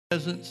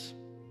presence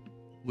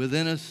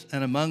within us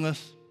and among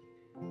us.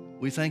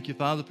 We thank you,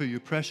 Father, for your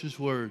precious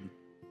word.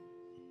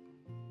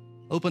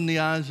 Open the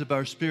eyes of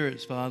our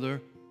spirits,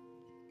 Father,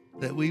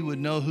 that we would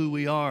know who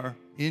we are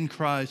in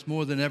Christ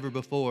more than ever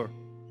before.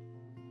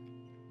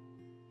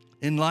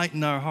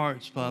 Enlighten our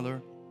hearts,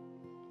 Father,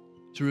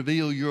 to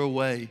reveal your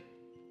way,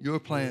 your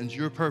plans,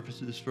 your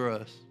purposes for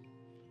us.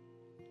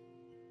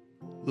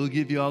 We'll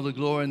give you all the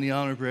glory and the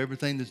honor for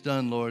everything that's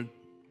done, Lord.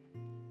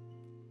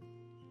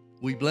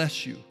 We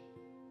bless you,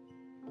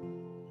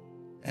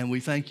 and we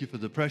thank you for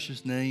the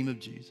precious name of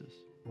Jesus.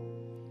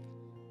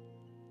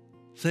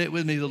 Say it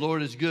with me, the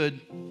Lord is good,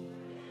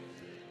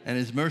 and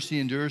his mercy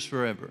endures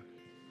forever.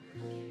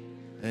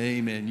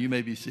 Amen. You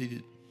may be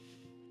seated.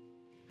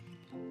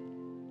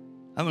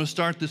 I'm going to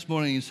start this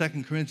morning in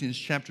 2 Corinthians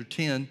chapter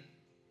 10.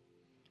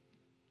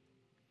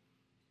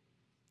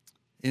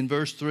 In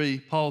verse 3,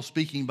 Paul,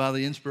 speaking by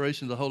the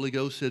inspiration of the Holy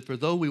Ghost, said, "For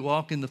though we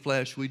walk in the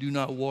flesh, we do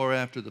not war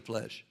after the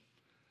flesh.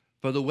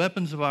 For the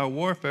weapons of our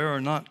warfare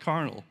are not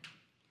carnal,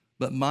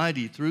 but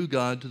mighty through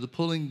God to the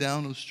pulling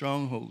down of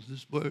strongholds."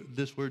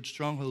 This word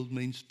stronghold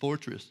means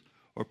fortress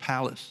or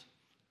palace.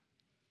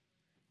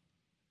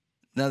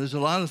 Now, there's a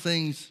lot of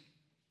things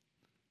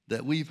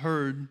that we've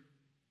heard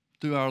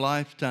through our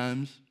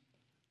lifetimes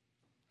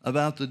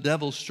about the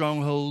devil's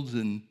strongholds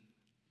and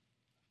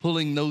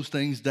pulling those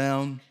things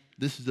down.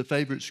 This is a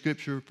favorite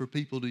scripture for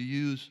people to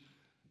use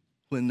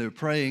when they're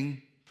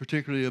praying,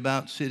 particularly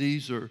about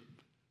cities or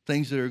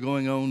things that are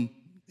going on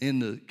in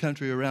the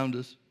country around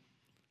us.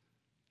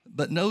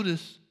 But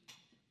notice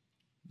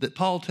that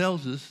Paul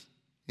tells us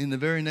in the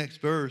very next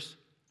verse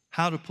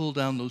how to pull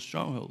down those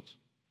strongholds.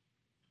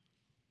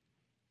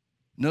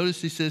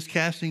 Notice he says,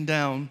 casting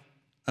down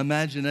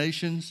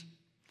imaginations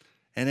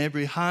and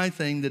every high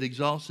thing that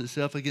exalts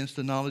itself against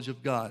the knowledge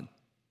of God,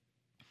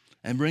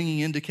 and bringing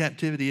into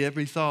captivity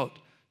every thought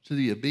to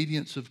the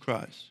obedience of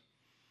Christ.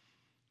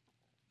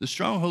 The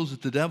strongholds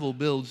that the devil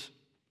builds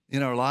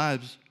in our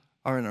lives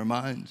are in our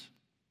minds.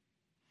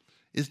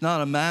 It's not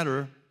a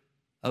matter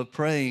of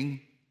praying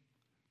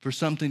for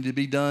something to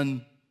be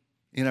done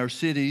in our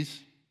cities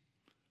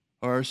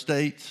or our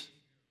states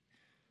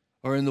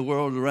or in the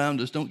world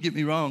around us. Don't get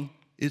me wrong.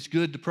 It's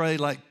good to pray,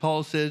 like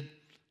Paul said,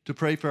 to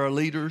pray for our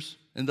leaders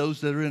and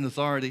those that are in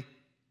authority.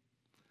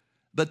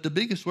 But the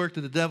biggest work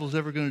that the devil's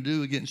ever going to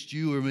do against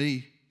you or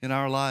me in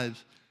our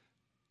lives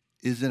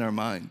is in our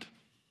mind.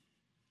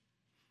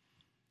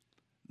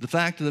 The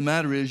fact of the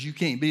matter is, you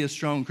can't be a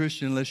strong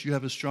Christian unless you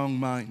have a strong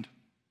mind.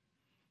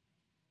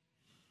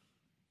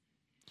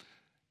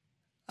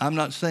 I'm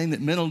not saying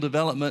that mental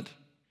development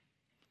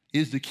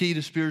is the key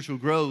to spiritual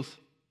growth,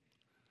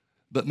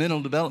 but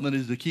mental development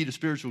is the key to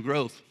spiritual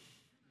growth.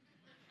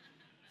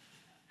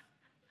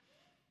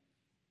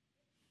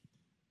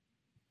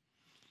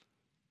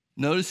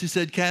 Notice he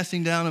said,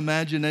 casting down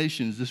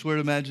imaginations. This word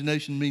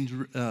imagination means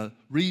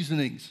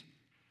reasonings.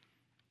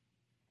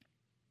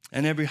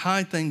 And every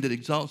high thing that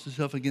exalts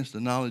itself against the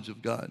knowledge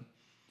of God.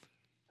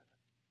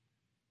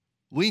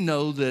 We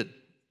know that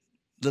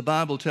the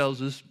Bible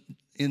tells us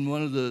in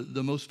one of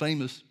the most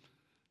famous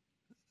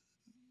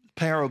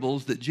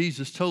parables that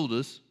Jesus told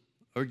us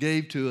or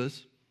gave to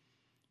us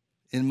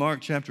in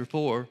Mark chapter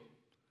 4,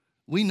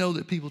 we know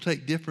that people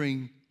take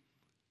differing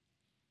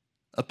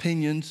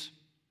opinions,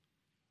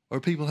 or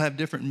people have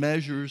different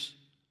measures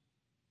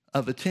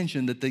of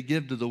attention that they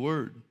give to the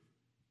word.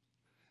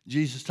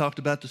 Jesus talked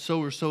about the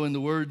sower sowing the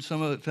word.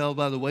 Some of it fell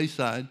by the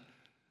wayside.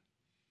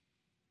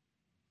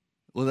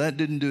 Well, that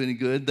didn't do any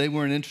good. They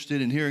weren't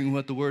interested in hearing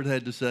what the word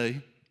had to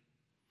say.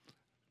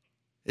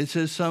 It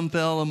says some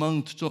fell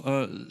among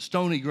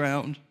stony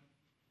ground.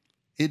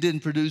 It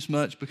didn't produce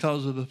much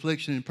because of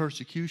affliction and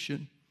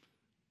persecution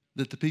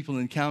that the people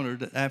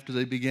encountered after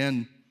they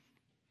began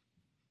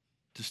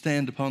to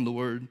stand upon the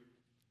word.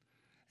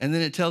 And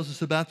then it tells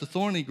us about the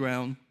thorny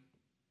ground,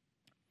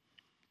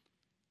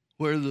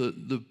 where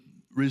the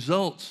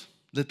results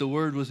that the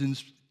word was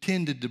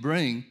intended to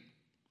bring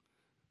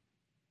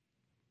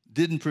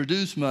didn't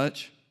produce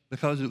much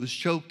because it was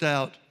choked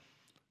out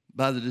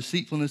by the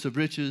deceitfulness of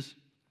riches,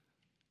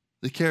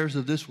 the cares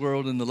of this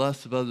world, and the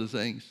lusts of other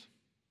things.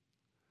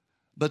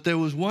 But there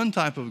was one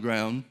type of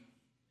ground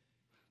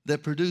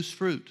that produced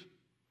fruit.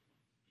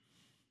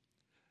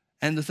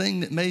 And the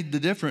thing that made the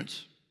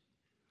difference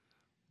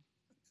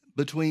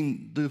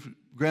between the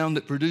ground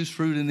that produced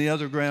fruit and the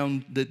other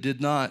ground that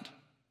did not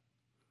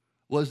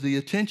was the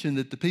attention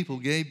that the people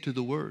gave to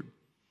the word.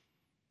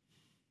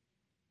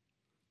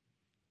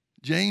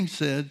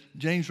 James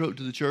wrote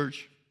to the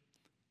church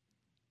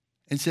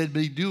and said,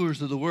 "Be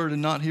doers of the word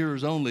and not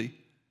hearers only,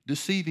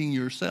 deceiving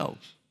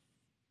yourselves."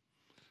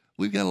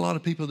 We've got a lot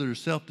of people that are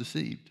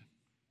self-deceived.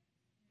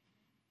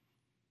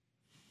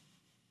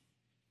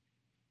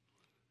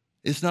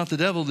 It's not the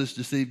devil that's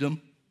deceived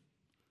them.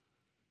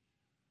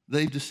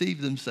 They've deceived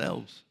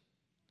themselves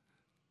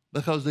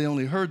because they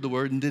only heard the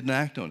word and didn't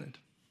act on it.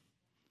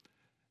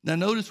 Now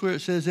notice where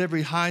it says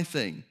every high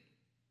thing,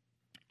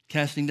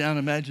 casting down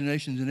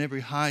imaginations and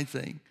every high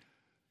thing.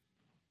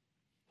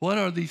 What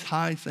are these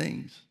high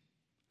things?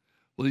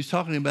 Well, he's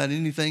talking about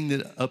anything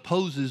that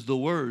opposes the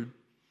word,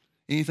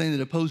 anything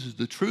that opposes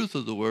the truth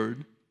of the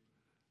word.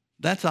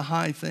 That's a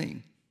high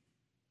thing.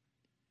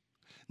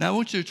 Now, I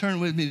want you to turn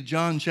with me to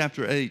John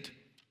chapter 8.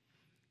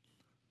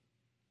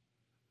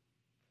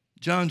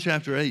 John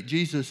chapter 8,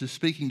 Jesus is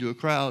speaking to a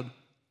crowd,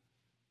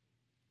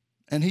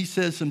 and he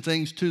says some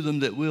things to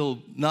them that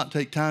we'll not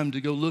take time to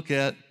go look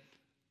at,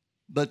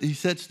 but he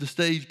sets the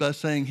stage by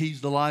saying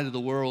he's the light of the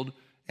world,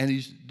 and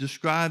he's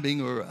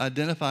describing or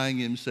identifying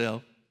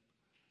himself,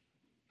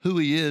 who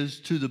he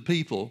is to the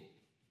people.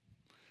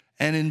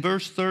 And in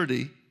verse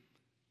 30,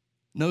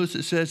 notice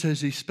it says, as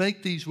he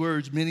spake these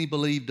words, many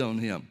believed on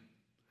him.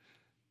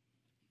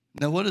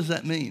 Now, what does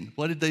that mean?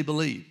 What did they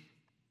believe?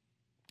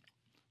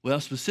 Well,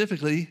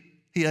 specifically,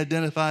 he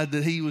identified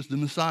that he was the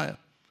Messiah.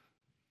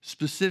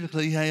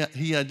 Specifically,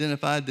 he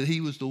identified that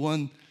he was the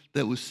one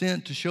that was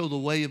sent to show the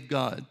way of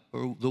God,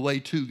 or the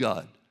way to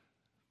God.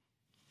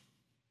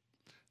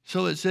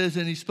 So it says,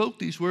 and he spoke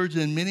these words,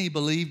 and many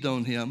believed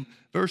on him.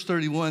 Verse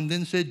 31,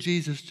 then said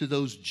Jesus to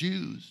those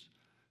Jews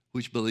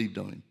which believed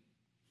on him.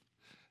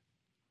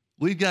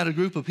 We've got a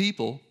group of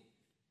people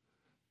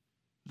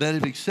that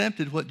have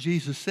accepted what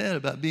Jesus said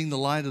about being the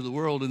light of the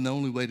world and the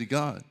only way to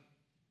God.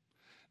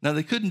 Now,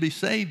 they couldn't be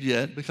saved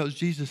yet because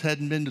Jesus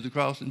hadn't been to the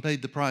cross and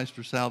paid the price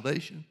for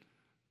salvation,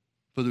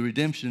 for the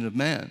redemption of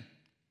man.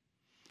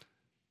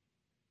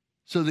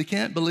 So they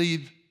can't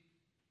believe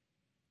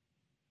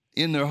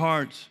in their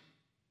hearts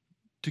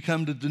to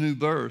come to the new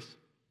birth,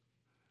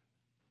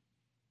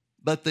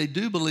 but they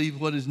do believe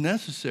what is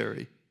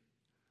necessary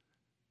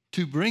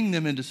to bring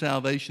them into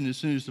salvation as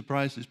soon as the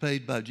price is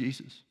paid by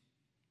Jesus.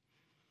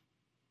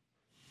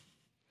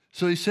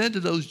 So he said to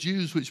those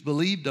Jews which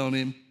believed on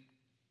him,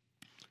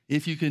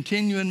 if you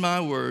continue in my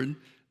word,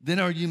 then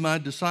are you my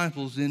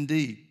disciples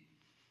indeed,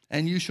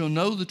 and you shall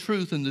know the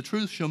truth, and the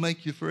truth shall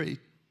make you free.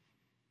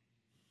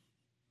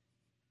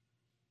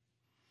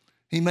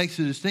 He makes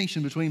a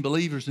distinction between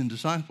believers and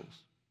disciples.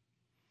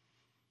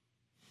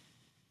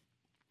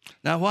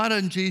 Now, why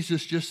doesn't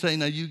Jesus just say,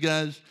 now you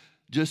guys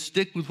just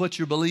stick with what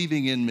you're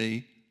believing in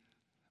me,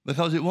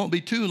 because it won't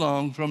be too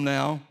long from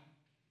now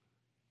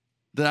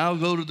that I'll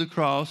go to the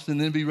cross and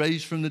then be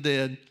raised from the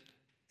dead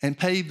and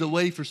pave the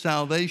way for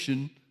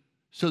salvation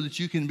so that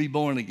you can be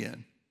born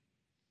again.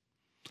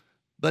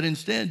 But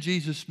instead,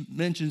 Jesus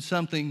mentions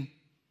something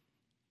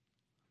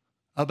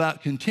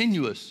about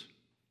continuous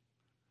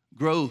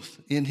growth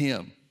in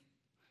him.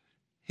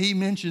 He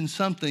mentions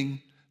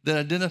something that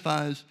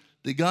identifies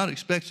that God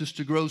expects us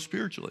to grow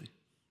spiritually.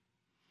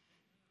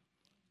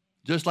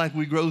 Just like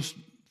we grow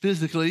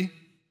physically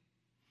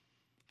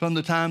from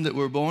the time that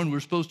we're born, we're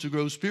supposed to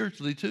grow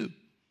spiritually too.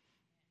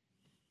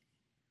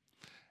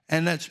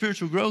 And that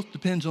spiritual growth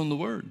depends on the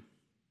word.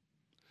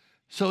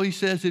 So he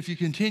says, if you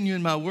continue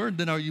in my word,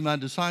 then are you my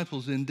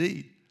disciples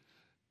indeed.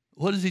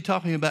 What is he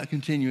talking about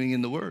continuing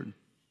in the word?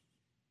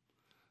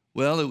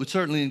 Well, it would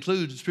certainly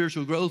include,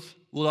 spiritual growth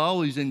will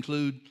always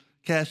include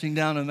casting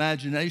down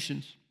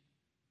imaginations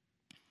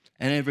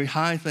and every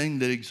high thing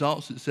that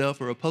exalts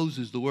itself or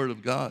opposes the word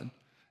of God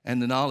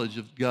and the knowledge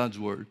of God's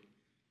word.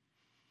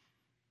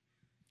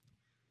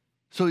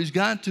 So he's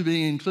got to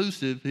be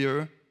inclusive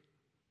here,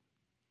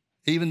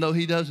 even though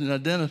he doesn't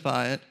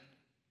identify it.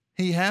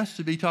 He has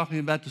to be talking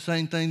about the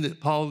same thing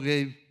that Paul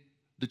gave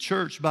the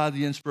church by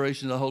the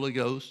inspiration of the Holy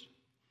Ghost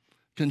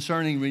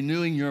concerning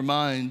renewing your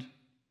mind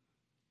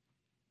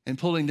and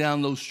pulling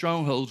down those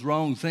strongholds,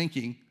 wrong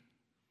thinking,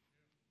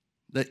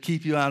 that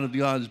keep you out of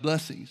God's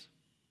blessings.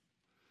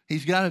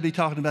 He's got to be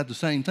talking about the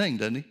same thing,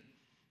 doesn't he?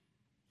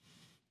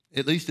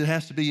 At least it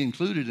has to be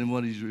included in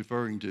what he's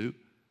referring to.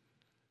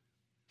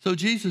 So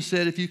Jesus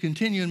said, if you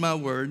continue in my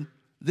word,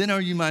 then are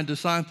you my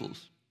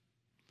disciples.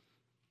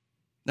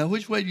 Now,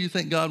 which way do you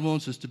think God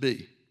wants us to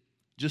be?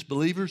 Just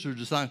believers or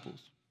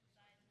disciples?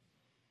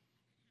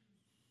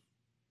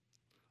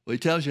 Well, he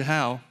tells you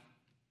how.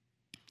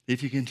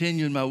 If you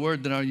continue in my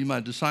word, then are you my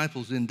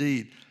disciples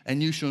indeed.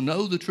 And you shall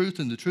know the truth,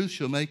 and the truth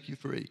shall make you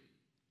free.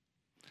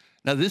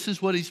 Now, this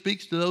is what he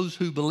speaks to those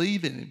who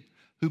believe in him,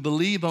 who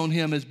believe on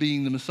him as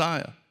being the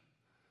Messiah.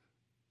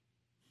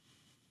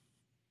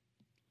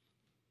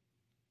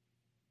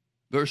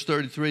 Verse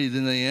 33,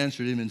 then they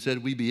answered him and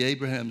said, we be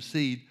Abraham's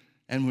seed,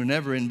 and were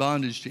never in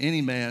bondage to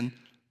any man.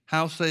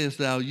 How sayest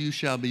thou, you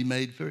shall be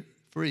made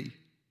free?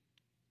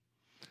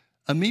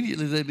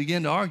 Immediately they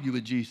began to argue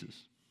with Jesus.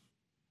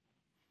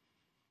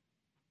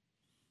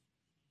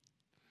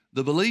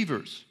 The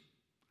believers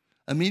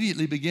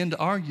immediately began to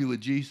argue with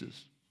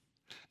Jesus.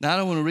 Now, I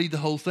don't want to read the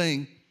whole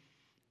thing,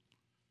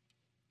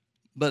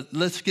 but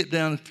let's skip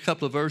down a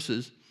couple of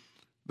verses.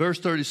 Verse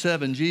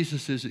 37,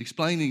 Jesus is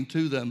explaining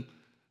to them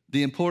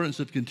the importance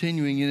of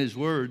continuing in his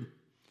word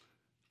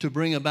to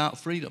bring about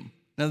freedom.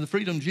 Now, the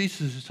freedom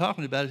Jesus is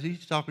talking about is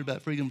he's talking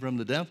about freedom from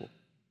the devil.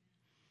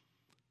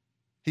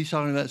 He's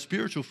talking about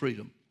spiritual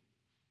freedom.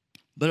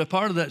 But a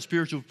part of that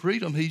spiritual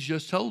freedom, he's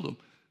just told them,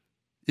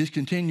 is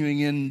continuing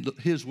in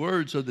his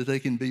word so that they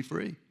can be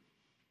free.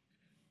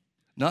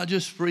 Not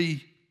just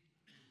free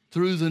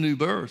through the new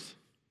birth,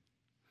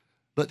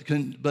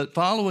 but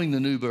following the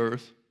new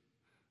birth,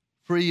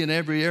 free in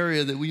every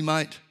area that we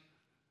might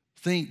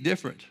think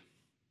different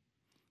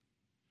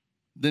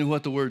than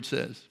what the Word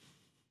says.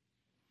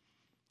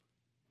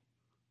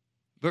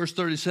 Verse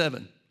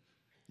 37,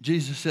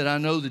 Jesus said, I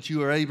know that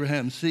you are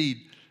Abraham's seed,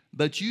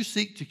 but you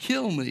seek to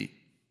kill me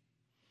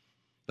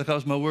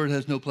because my word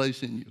has no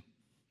place in you.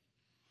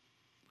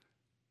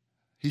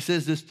 He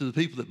says this to the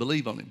people that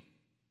believe on him.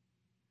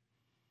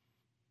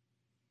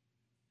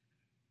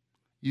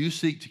 You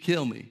seek to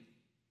kill me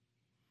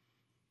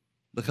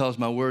because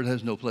my word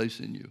has no place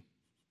in you.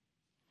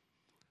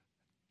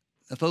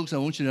 Now, folks, I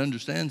want you to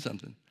understand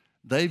something.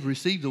 They've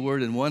received the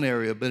word in one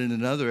area, but in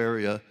another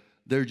area,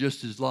 they're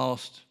just as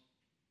lost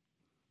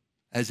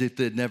as if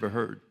they'd never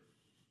heard.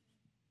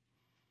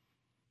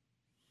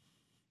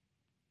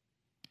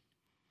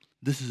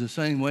 This is the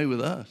same way with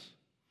us.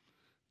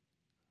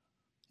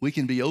 We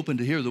can be open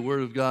to hear the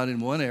word of God in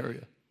one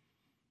area,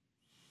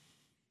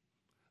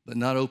 but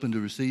not open to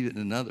receive it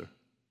in another.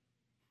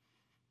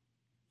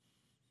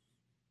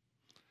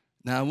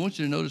 Now, I want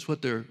you to notice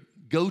what their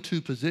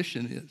go-to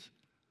position is.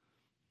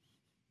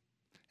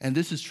 And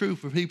this is true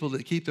for people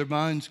that keep their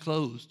minds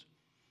closed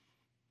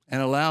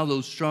and allow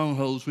those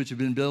strongholds which have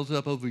been built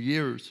up over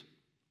years.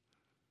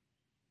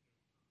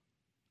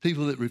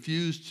 People that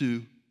refuse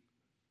to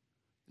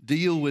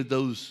deal with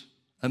those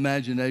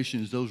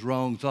imaginations, those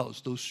wrong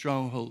thoughts, those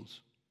strongholds.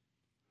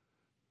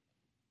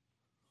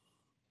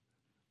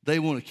 They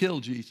want to kill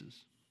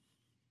Jesus.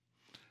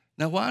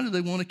 Now, why do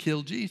they want to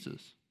kill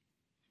Jesus?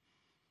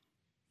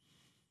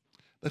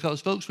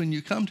 Because, folks, when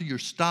you come to your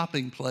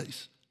stopping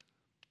place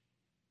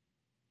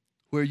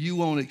where you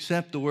won't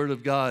accept the word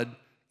of God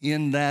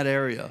in that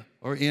area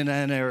or in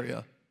an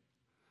area,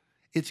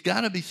 it's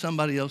got to be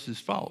somebody else's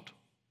fault.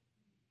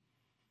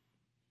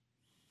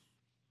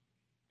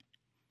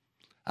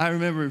 I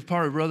remember as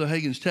part of Brother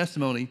Hagin's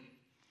testimony,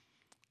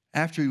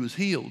 after he was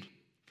healed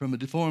from a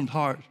deformed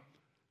heart,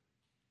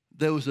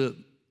 there was a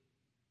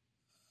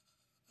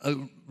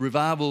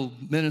revival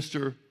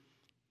minister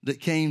that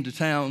came to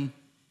town.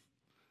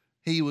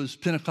 He was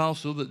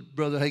Pentecostal, but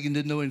Brother Hagin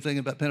didn't know anything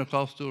about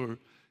Pentecostal or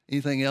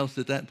anything else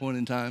at that point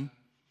in time.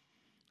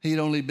 He'd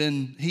only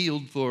been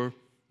healed for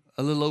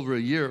a little over a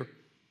year.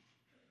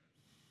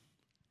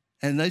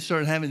 And they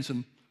started having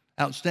some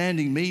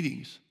outstanding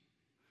meetings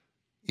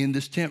in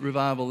this tent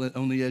revival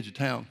on the edge of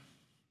town.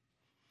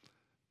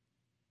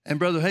 And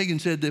Brother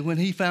Hagin said that when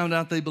he found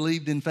out they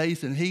believed in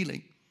faith and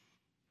healing,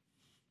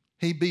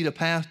 he beat a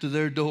path to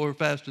their door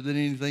faster than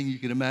anything you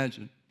could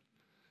imagine.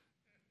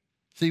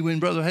 See, when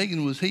Brother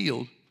Hagin was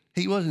healed,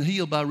 he wasn't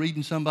healed by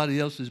reading somebody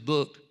else's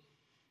book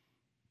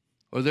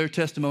or their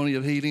testimony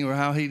of healing or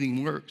how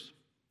healing works.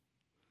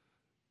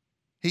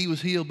 He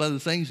was healed by the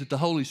things that the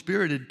Holy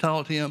Spirit had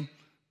taught him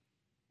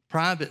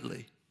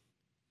privately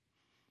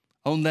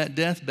on that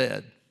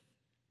deathbed,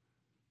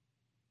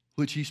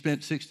 which he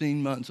spent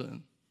 16 months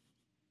on.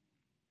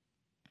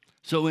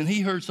 So when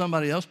he heard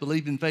somebody else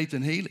believed in faith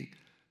and healing,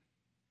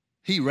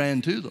 he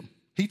ran to them.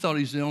 He thought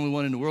he was the only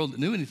one in the world that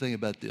knew anything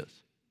about this.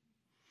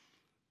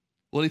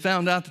 Well, he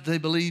found out that they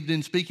believed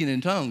in speaking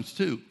in tongues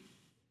too.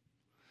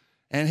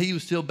 And he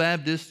was still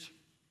Baptist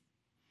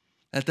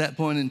at that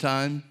point in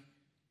time,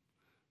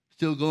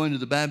 still going to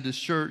the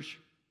Baptist church.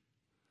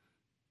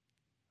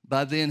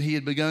 By then, he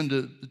had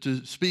begun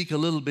to speak a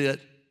little bit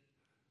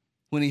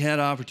when he had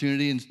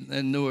opportunity,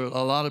 and there were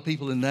a lot of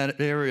people in that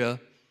area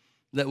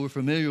that were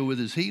familiar with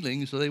his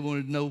healing, so they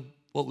wanted to know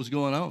what was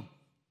going on.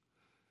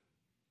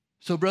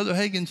 So Brother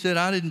Hagin said,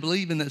 I didn't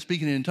believe in that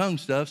speaking in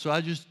tongues stuff, so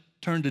I just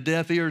turned a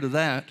deaf ear to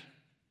that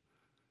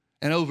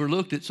and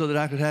overlooked it so that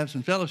I could have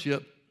some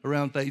fellowship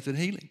around faith and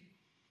healing.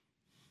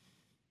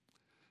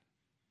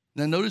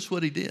 Now notice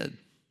what he did.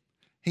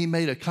 He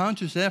made a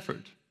conscious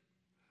effort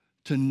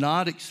to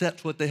not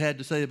accept what they had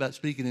to say about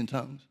speaking in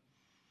tongues.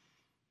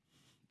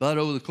 But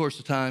over the course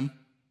of time,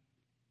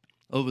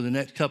 over the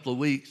next couple of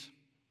weeks,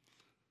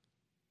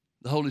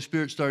 the Holy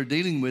Spirit started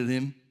dealing with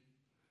him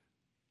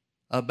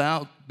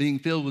about being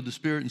filled with the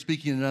Spirit and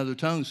speaking in other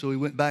tongues. So he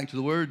went back to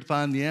the Word to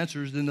find the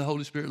answers, then the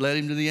Holy Spirit led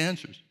him to the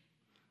answers.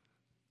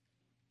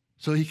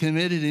 So he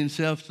committed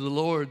himself to the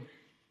Lord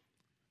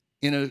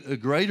in a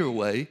greater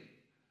way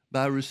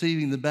by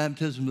receiving the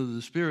baptism of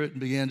the Spirit and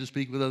began to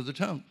speak with other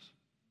tongues.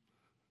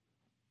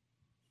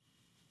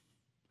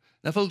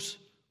 Now, folks,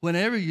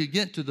 whenever you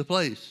get to the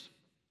place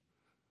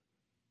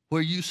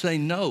where you say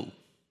no,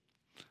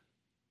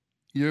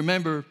 you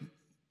remember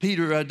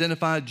Peter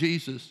identified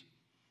Jesus.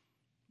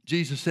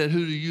 Jesus said,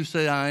 who do you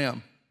say I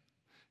am?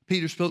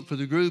 Peter spoke for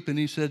the group and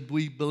he said,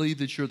 we believe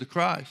that you're the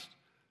Christ,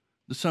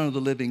 the Son of the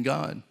living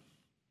God.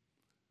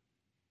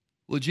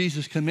 Well,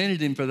 Jesus commended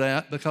him for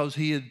that because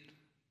he had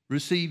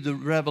received the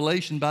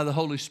revelation by the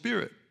Holy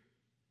Spirit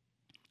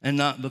and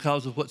not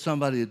because of what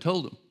somebody had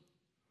told him.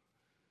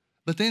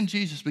 But then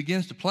Jesus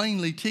begins to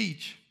plainly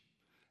teach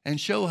and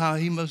show how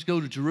he must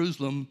go to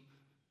Jerusalem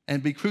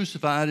and be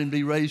crucified and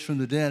be raised from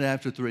the dead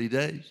after 3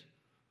 days.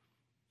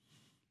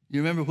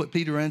 You remember what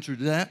Peter answered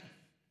to that?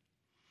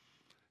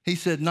 He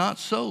said, not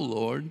so,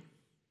 Lord.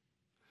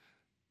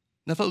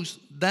 Now, folks,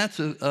 that's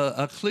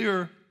a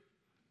clear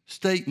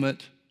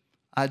statement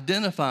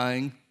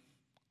identifying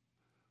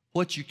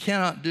what you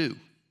cannot do.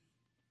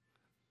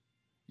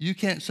 You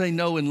can't say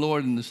no and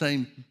Lord in the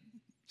same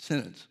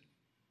sentence.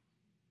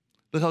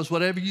 Because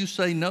whatever you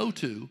say no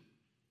to,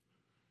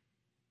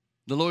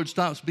 the Lord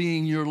stops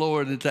being your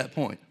Lord at that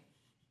point.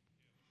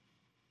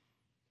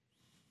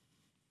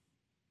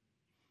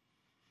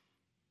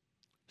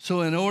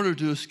 So in order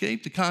to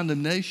escape the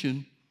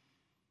condemnation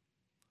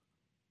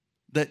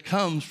that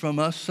comes from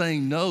us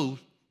saying no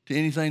to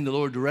anything the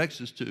Lord directs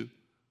us to,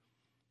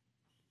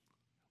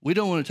 we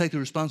don't want to take the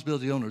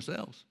responsibility on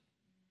ourselves.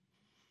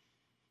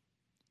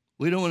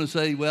 We don't want to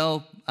say,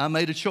 well, I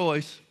made a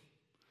choice.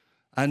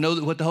 I know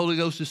that what the Holy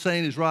Ghost is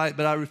saying is right,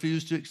 but I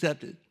refuse to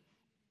accept it.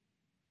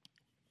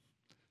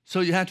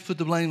 So you have to put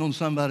the blame on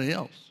somebody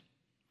else.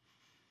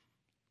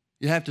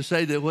 You have to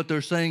say that what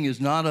they're saying is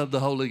not of the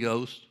Holy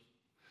Ghost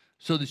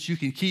so that you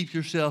can keep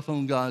yourself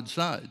on God's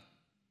side,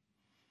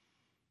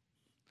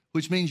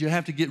 which means you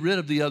have to get rid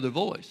of the other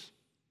voice.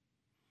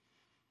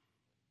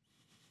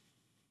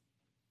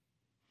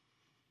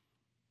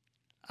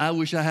 I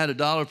wish I had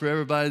 $1 for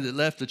everybody that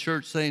left the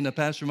church saying to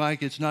Pastor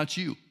Mike, it's not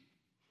you.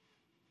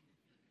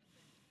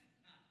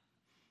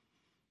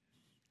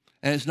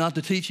 And it's not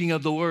the teaching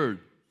of the word.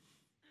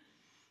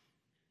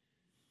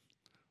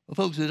 Well,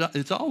 folks,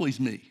 it's always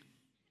me.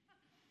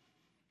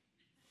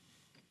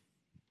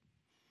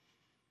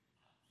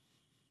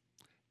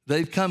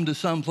 They've come to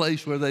some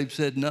place where they've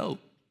said no.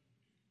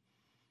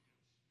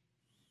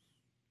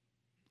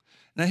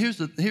 Now, here's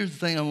the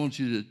thing I want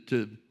you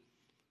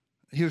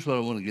here's what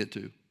I want to get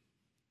to.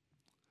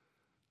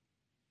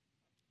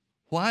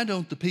 Why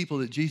don't the people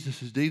that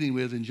Jesus is dealing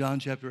with in John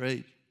chapter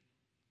 8,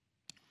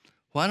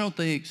 why don't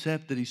they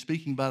accept that he's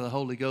speaking by the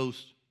Holy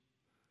Ghost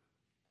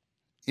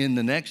in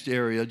the next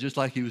area, just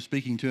like he was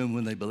speaking to them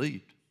when they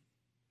believed?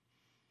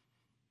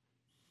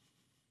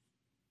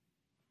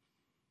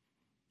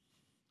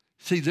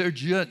 See, they're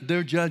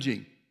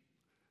judging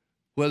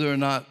whether or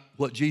not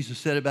what Jesus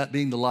said about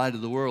being the light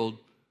of the world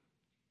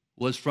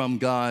was from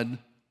God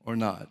or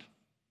not.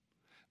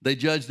 They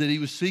judged that he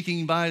was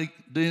speaking by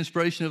the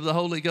inspiration of the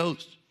Holy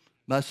Ghost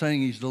by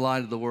saying he's the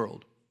light of the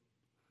world.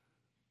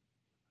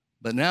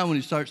 But now when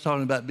he starts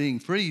talking about being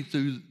free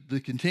through the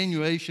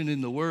continuation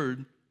in the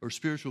word or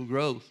spiritual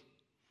growth,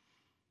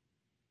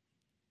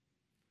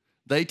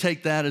 they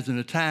take that as an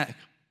attack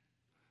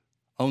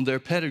on their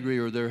pedigree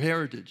or their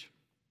heritage.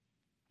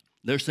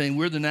 They're saying,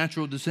 we're the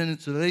natural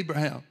descendants of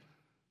Abraham.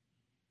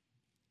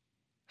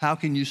 How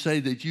can you say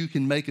that you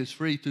can make us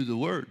free through the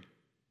word?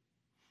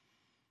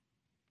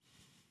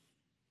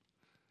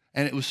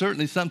 And it was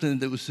certainly something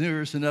that was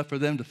serious enough for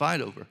them to fight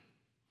over.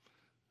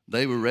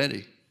 They were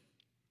ready.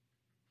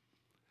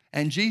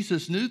 And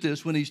Jesus knew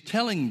this when he's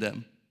telling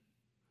them,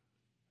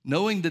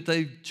 knowing that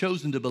they've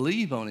chosen to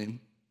believe on him,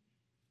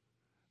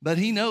 but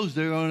he knows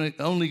they're going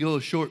to only go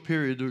a short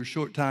period or a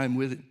short time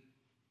with him.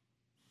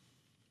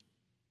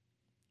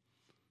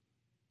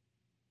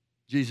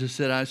 Jesus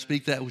said, I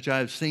speak that which I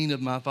have seen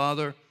of my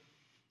Father,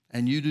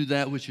 and you do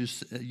that which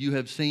you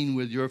have seen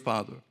with your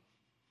father.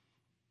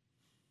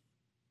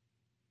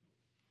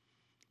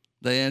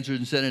 They answered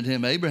and said unto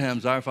him,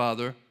 Abraham's our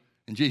father.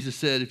 And Jesus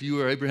said, if you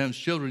were Abraham's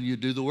children, you'd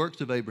do the works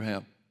of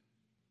Abraham.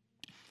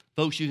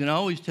 Folks, you can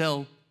always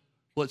tell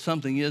what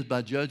something is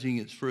by judging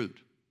its fruit.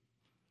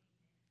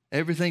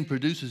 Everything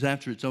produces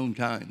after its own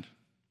kind.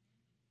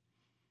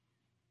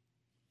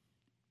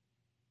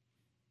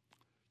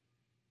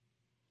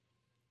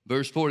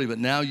 Verse 40, but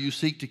now you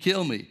seek to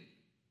kill me,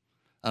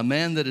 a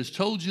man that has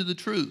told you the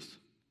truth,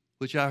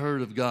 which I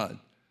heard of God.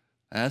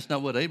 And that's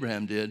not what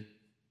Abraham did.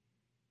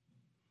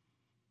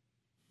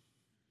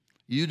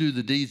 You do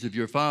the deeds of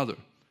your father.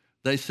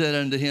 They said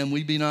unto him,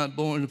 we be not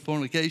born of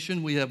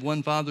fornication. We have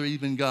one Father,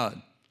 even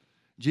God.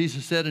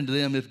 Jesus said unto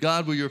them, if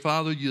God were your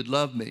father, you'd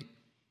love me.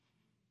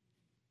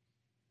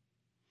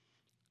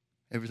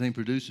 Everything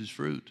produces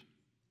fruit.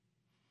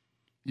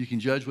 You can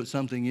judge what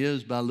something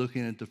is by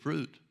looking at the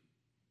fruit.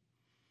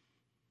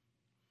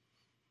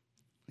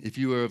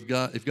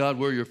 If God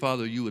were your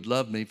father, you would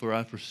love me, for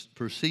I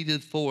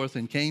proceeded forth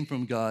and came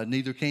from God.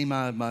 Neither came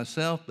I of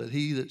myself, but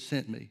he that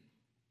sent me.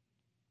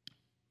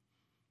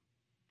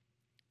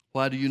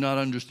 Why do you not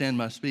understand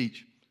my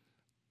speech?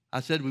 I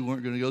said we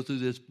weren't going to go through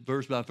this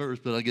verse by verse,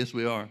 but I guess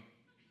we are.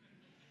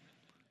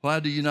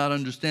 Why do you not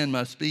understand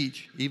my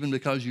speech, even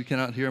because you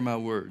cannot hear my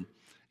word?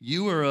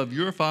 You are of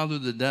your father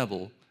the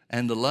devil,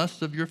 and the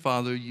lusts of your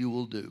father you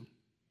will do.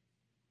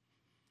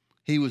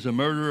 He was a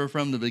murderer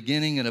from the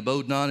beginning and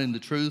abode not in the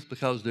truth,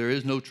 because there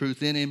is no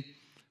truth in him.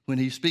 When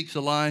he speaks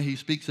a lie, he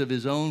speaks of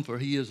his own, for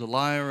he is a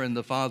liar and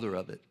the father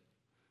of it.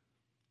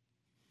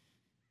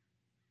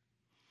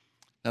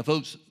 Now,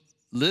 folks,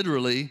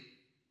 literally,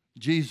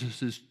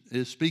 Jesus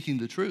is speaking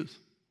the truth.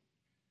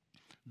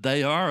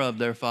 They are of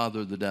their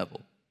father, the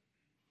devil.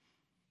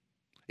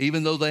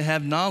 Even though they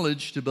have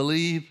knowledge to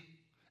believe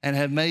and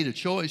have made a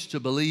choice to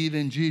believe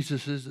in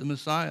Jesus as the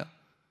Messiah.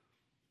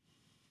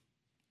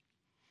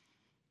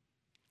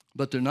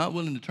 But they're not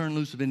willing to turn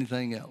loose of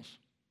anything else.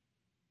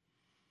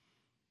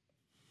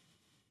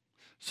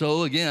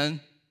 So again,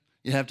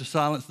 You have to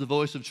silence the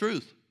voice of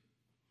truth.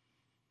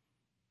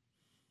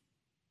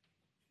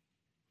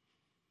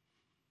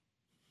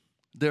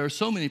 There are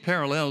so many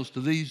parallels to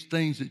these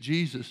things that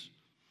Jesus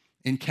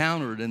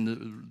encountered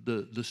and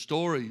the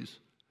stories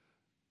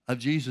of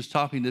Jesus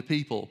talking to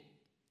people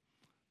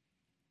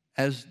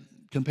as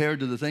compared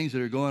to the things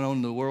that are going on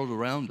in the world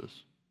around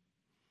us.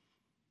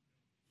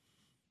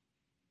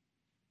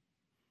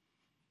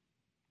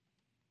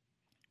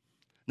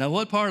 Now,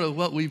 what part of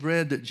what we've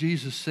read that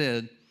Jesus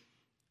said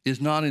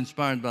is not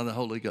inspired by the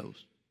Holy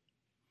Ghost?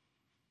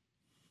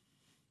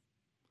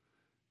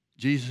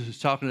 Jesus is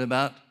talking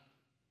about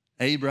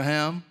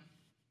Abraham,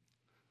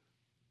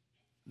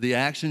 the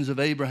actions of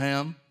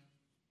Abraham,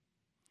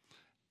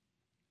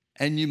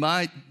 and you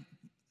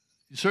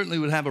certainly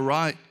would have a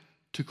right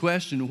to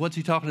question, what's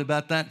he talking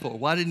about that for?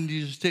 Why didn't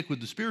he just stick with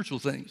the spiritual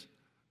things?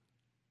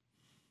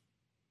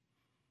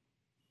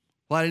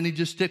 Why didn't he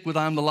just stick with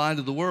I'm the light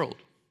of the world?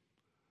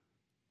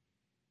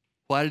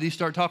 Why did he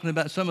start talking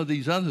about some of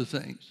these other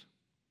things?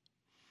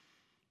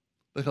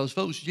 Because,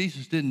 folks,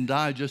 Jesus didn't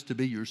die just to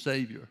be your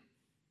Savior.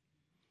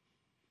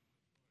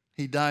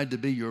 He died to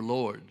be your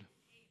Lord.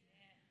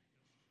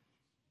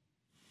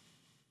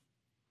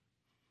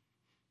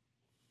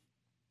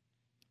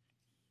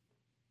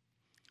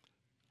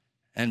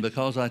 And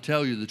because I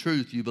tell you the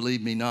truth, you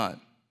believe me not.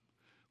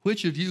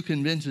 Which of you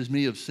convinces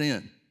me of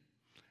sin?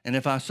 And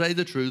if I say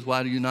the truth,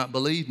 why do you not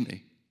believe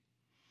me?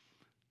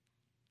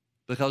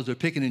 Because they're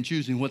picking and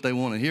choosing what they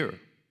want to hear,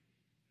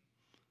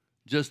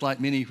 just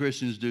like many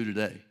Christians do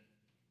today.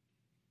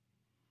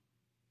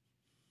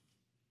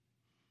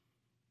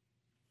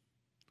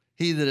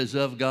 He that is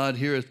of God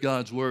heareth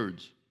God's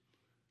words.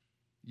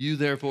 You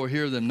therefore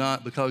hear them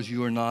not, because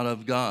you are not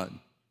of God.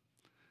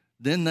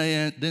 Then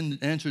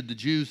answered the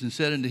Jews and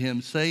said unto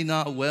him, Say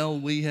not well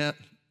we have...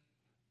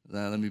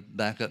 Now let me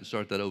back up and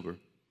start that over.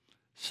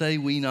 Say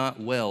we not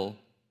well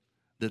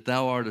that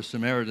thou art a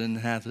Samaritan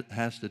and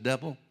hast a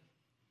devil?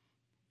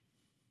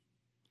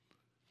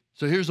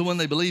 So here's the one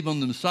they believe on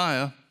the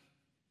Messiah,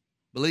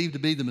 believed to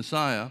be the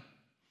Messiah,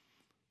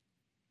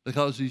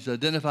 because he's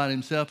identified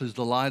himself as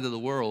the light of the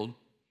world.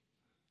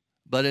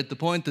 But at the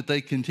point that they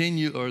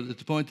continue, or at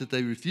the point that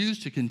they refuse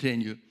to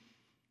continue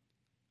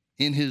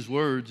in his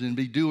words and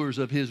be doers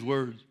of his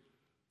words,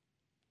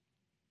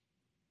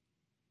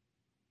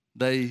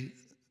 they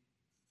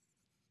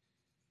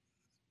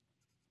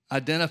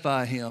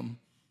identify him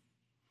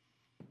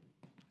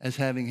as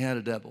having had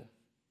a devil.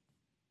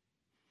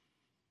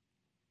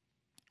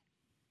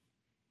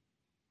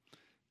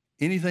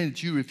 Anything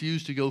that you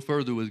refuse to go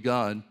further with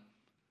God,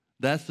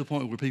 that's the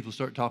point where people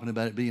start talking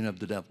about it being of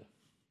the devil.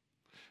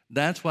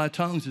 That's why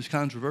tongues is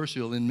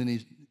controversial in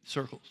many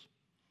circles.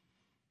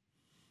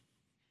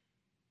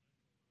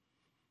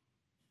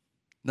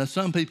 Now,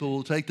 some people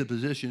will take the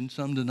position,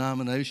 some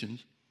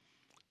denominations,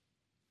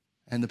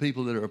 and the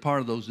people that are a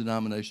part of those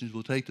denominations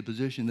will take the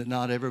position that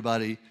not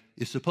everybody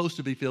is supposed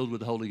to be filled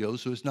with the Holy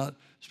Ghost. So it's not,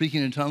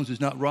 speaking in tongues is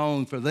not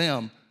wrong for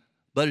them,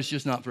 but it's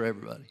just not for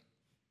everybody.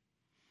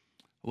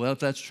 Well, if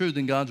that's true,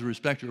 then God's a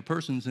respecter of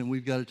persons, and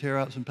we've got to tear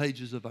out some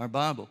pages of our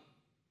Bible.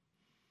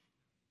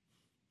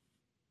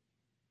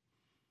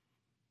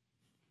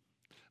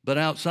 But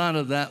outside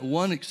of that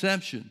one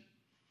exception,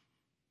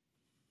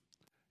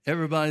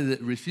 everybody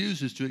that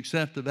refuses to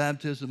accept the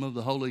baptism of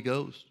the Holy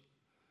Ghost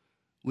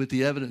with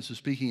the evidence of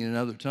speaking in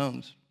other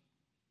tongues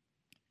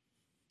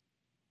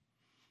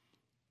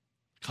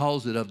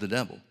calls it of the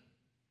devil,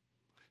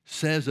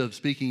 says of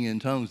speaking in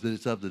tongues that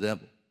it's of the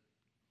devil.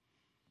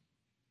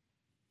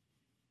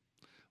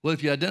 Well,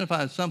 if you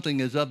identify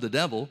something as of the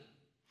devil,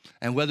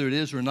 and whether it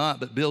is or not,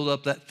 but build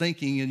up that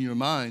thinking in your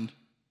mind,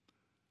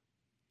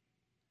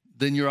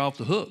 then you're off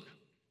the hook.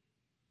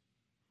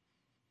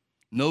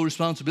 No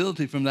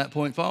responsibility from that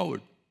point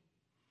forward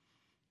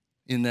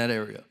in that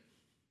area.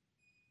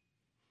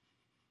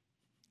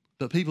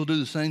 But people do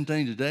the same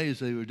thing today as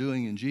they were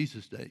doing in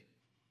Jesus' day.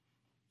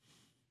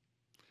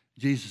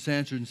 Jesus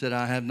answered and said,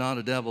 I have not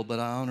a devil, but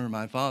I honor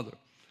my Father,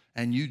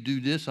 and you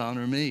do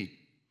dishonor me.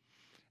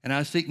 And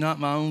I seek not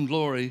my own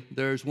glory.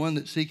 There is one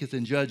that seeketh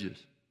and judges.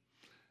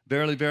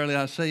 Verily, verily,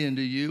 I say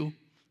unto you,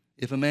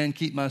 if a man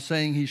keep my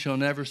saying, he shall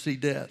never see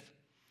death.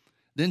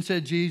 Then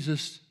said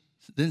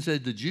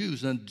the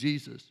Jews unto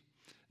Jesus,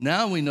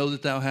 Now we know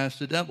that thou hast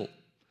a devil.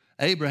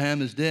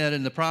 Abraham is dead,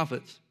 and the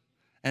prophets.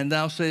 And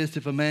thou sayest,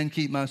 if a man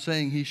keep my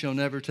saying, he shall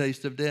never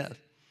taste of death.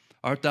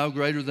 Art thou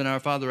greater than our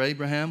father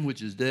Abraham,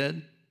 which is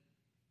dead,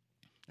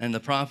 and the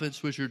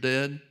prophets which are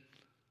dead?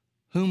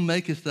 Whom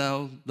makest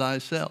thou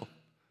thyself?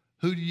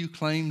 Who do you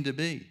claim to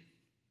be?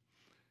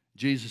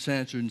 Jesus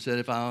answered and said,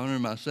 If I honor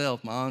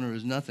myself, my honor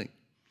is nothing.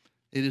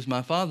 It is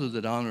my Father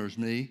that honors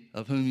me,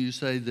 of whom you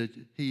say that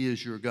he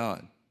is your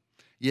God.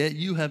 Yet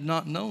you have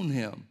not known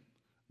him,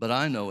 but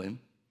I know him.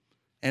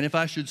 And if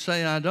I should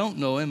say I don't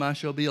know him, I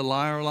shall be a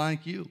liar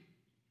like you.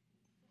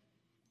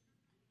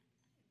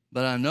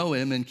 But I know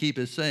him and keep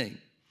his saying.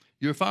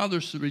 Your father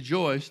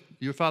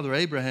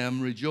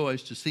Abraham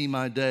rejoiced to see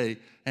my day,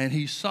 and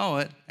he saw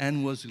it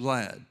and was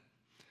glad.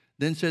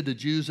 Then said the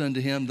Jews unto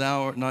him,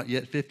 Thou art not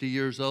yet 50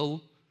 years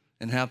old,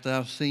 And hast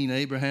thou seen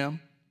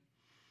Abraham?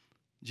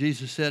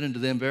 Jesus said unto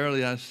them,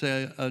 Verily I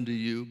say unto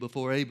you,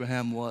 before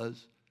Abraham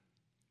was,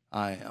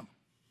 I am.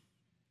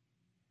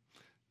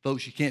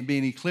 Folks, you can't be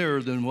any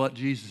clearer than what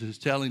Jesus is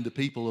telling the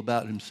people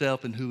about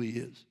himself and who he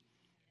is.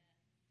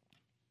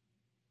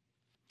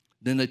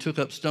 Then they took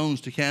up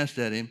stones to cast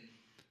at him,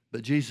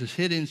 but Jesus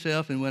hid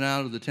himself and went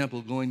out of the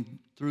temple, going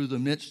through the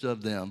midst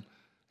of them,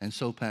 and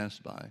so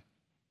passed by.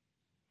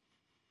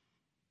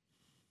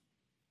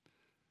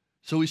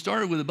 So we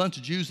started with a bunch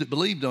of Jews that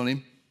believed on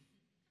him,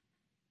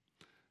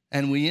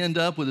 and we end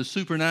up with a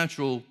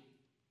supernatural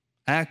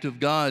act of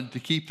God to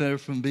keep there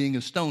from being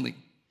a stoning.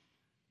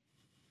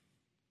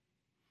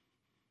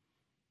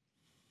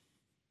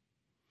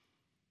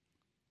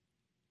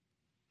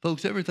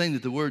 Folks, everything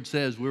that the Word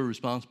says, we're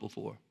responsible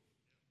for.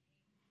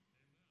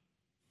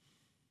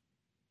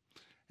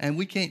 And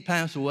we can't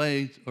pass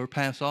away or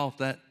pass off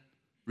that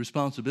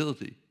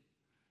responsibility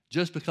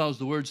just because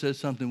the Word says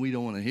something we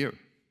don't want to hear.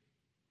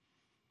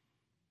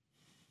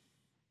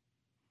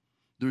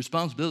 The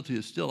responsibility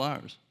is still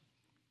ours.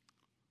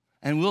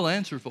 And we'll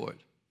answer for it,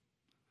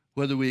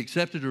 whether we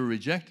accept it or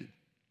reject it.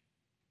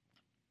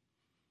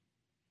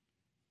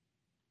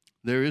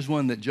 There is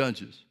one that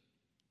judges.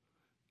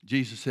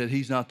 Jesus said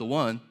he's not the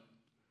one,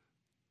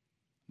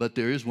 but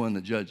there is one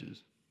that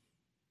judges.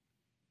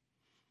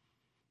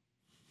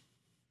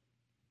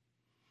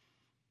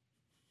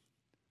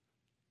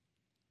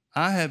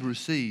 I have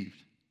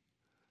received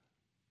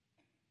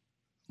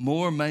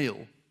more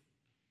mail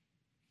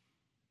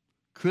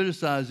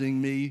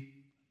criticizing me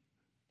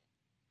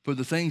for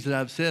the things that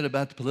I've said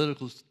about the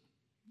political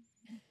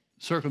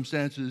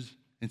circumstances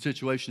and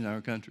situation in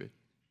our country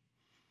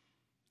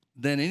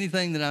than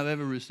anything that I've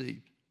ever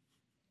received.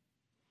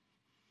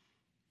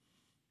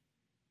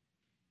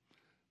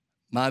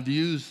 My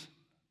views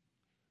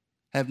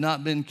have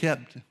not been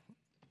kept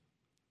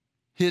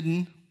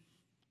hidden.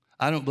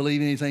 I don't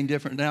believe anything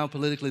different now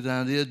politically than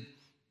I did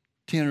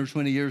 10 or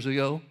 20 years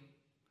ago.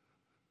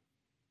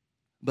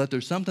 But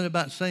there's something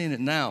about saying it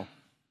now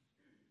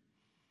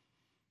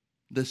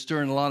that's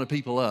stirring a lot of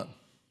people up.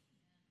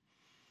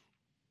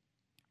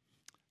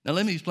 Now,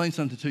 let me explain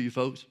something to you,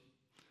 folks.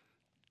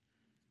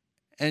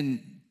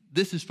 And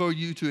this is for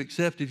you to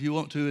accept if you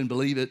want to and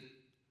believe it.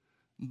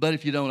 But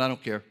if you don't, I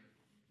don't care.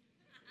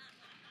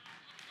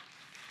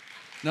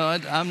 No,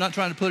 I'm not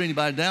trying to put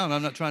anybody down.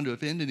 I'm not trying to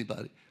offend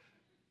anybody.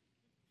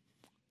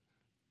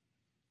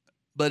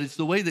 But it's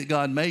the way that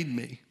God made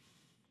me.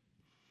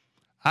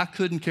 I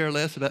couldn't care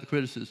less about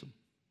criticism.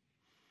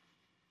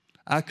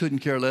 I couldn't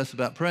care less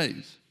about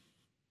praise.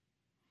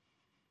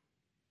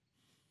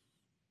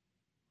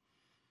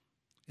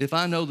 If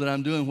I know that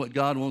I'm doing what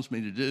God wants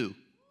me to do,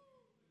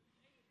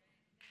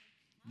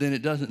 then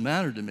it doesn't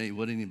matter to me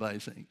what anybody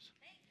thinks.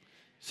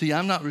 See,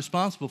 I'm not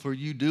responsible for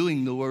you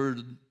doing the word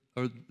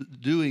or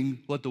doing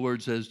what the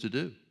word says to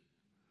do.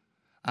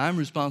 I'm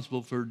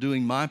responsible for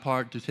doing my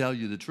part to tell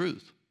you the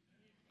truth.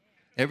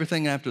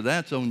 Everything after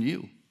that's on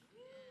you.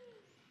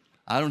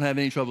 I don't have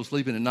any trouble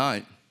sleeping at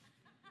night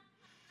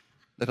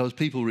because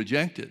people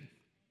reject it.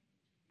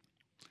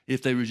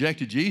 If they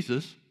rejected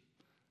Jesus,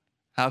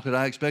 how could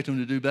I expect them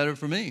to do better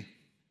for me?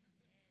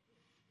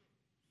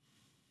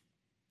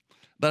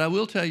 But I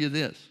will tell you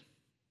this.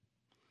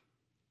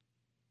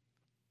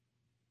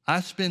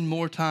 I spend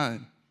more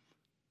time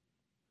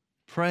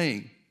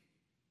praying,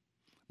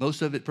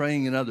 most of it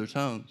praying in other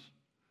tongues,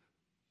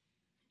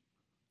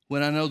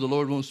 when I know the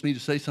Lord wants me to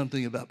say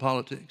something about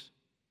politics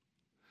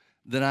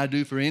than I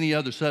do for any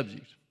other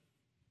subject.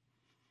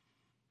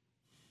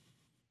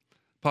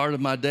 Part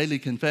of my daily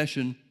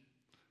confession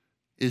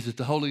is that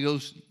the Holy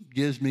Ghost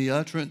gives me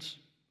utterance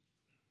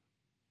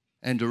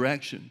and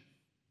direction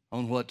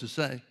on what to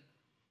say.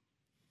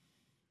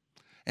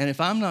 And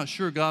if I'm not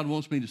sure God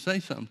wants me to say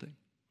something,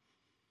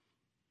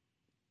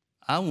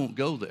 I won't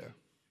go there.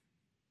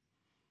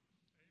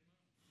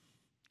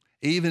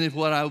 Even if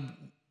what I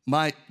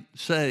might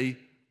say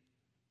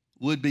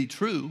would be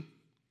true,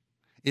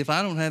 if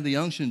I don't have the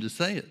unction to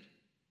say it,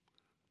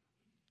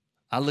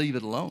 I leave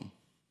it alone.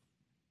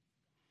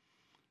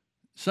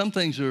 Some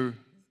things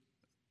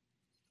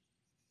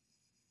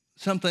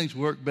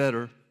work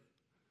better.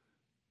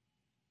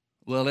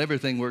 Well,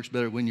 everything works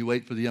better when you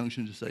wait for the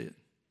unction to say it.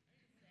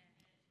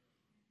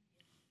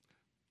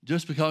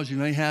 Just because you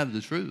may have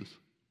the truth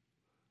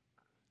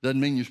doesn't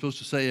mean you're supposed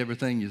to say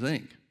everything you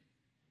think.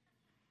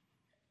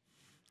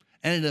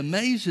 And it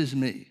amazes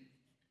me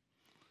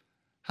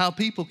how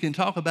people can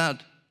talk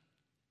about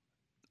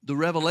the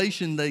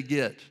revelation they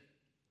get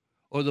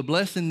or the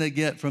blessing they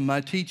get from my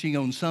teaching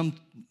on some,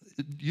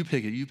 you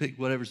pick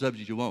whatever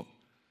subject you want.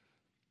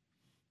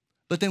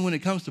 But then when it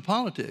comes to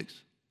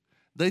politics,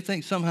 they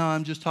think somehow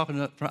I'm just talking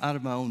out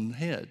of my own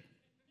head.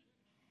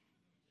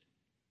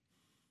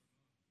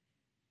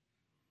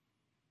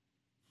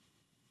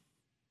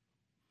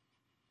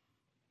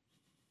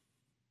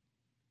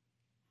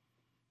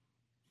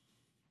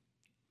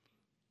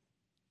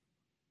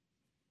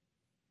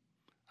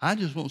 I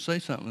just won't say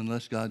something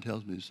unless God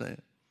tells me to say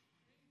it.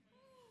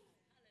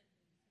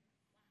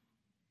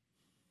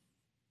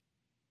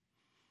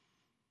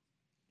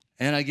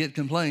 And I get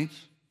complaints,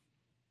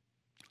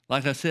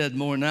 like I said,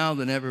 more now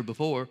than ever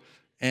before.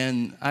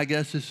 And I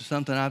guess this is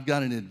something I've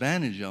got an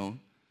advantage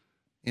on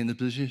in the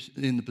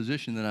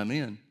position that I'm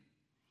in.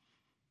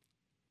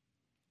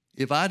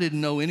 If I didn't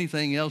know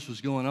anything else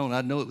was going on,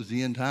 I'd know it was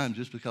the end time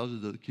just because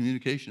of the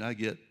communication I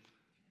get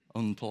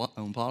on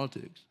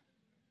politics.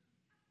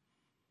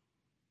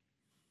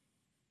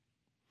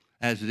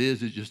 As it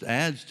is, it just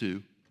adds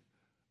to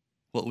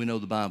what we know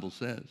the Bible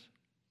says.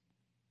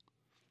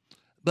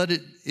 But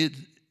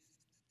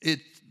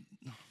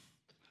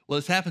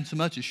it's happened so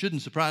much it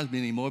shouldn't surprise me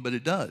anymore, but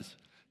it does.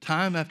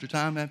 Time after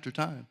time after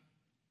time.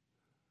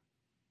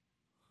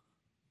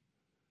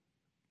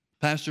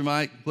 Pastor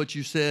Mike, what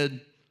you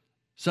said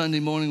Sunday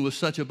morning was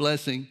such a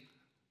blessing,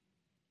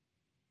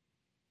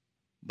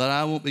 but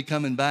I won't be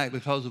coming back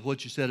because of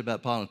what you said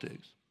about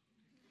politics.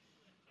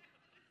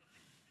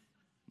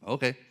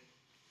 Okay.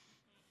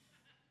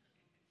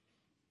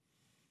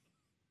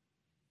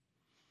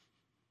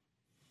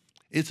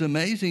 It's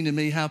amazing to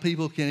me how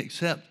people can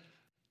accept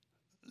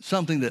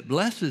something that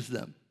blesses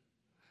them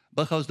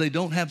because they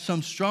don't have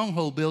some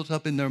stronghold built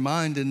up in their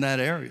mind in that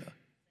area.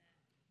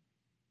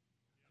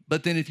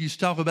 But then if you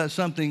talk about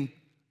something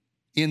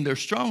in their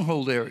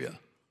stronghold area,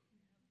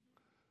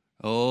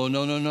 oh,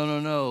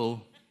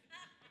 no.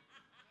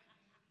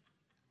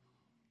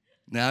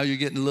 Now you're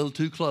getting a little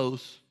too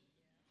close.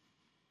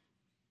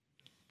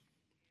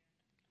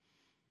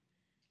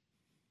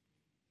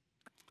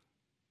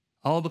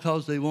 All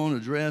because they won't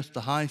address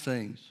the high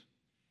things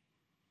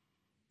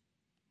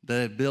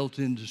that have built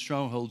into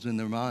strongholds in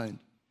their mind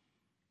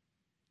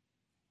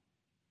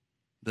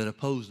that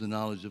oppose the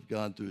knowledge of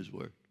God through His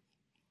Word.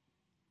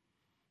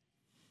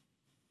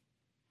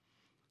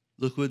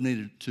 Look with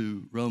me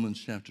to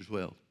Romans chapter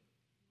 12.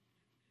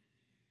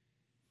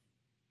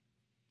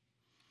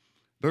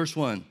 Verse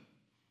 1,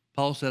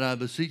 Paul said, I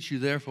beseech you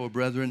therefore,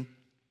 brethren,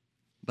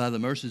 by the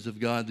mercies of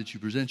God, that you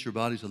present your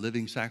bodies a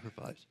living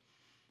sacrifice,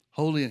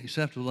 holy and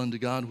acceptable unto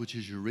God, which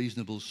is your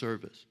reasonable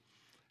service.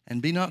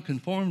 And be not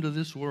conformed to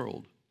this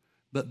world,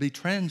 but be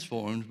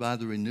transformed by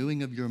the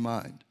renewing of your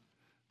mind.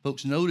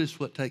 Folks, notice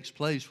what takes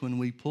place when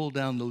we pull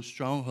down those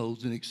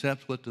strongholds and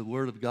accept what the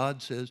Word of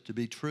God says to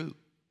be true.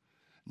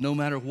 No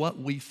matter what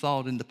we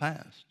thought in the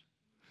past,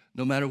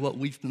 no matter what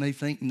we may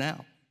think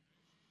now.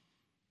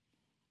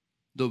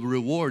 The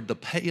reward, the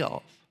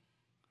payoff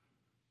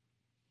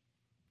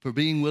for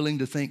being willing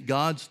to think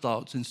God's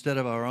thoughts instead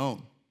of our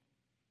own,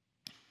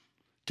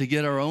 to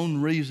get our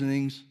own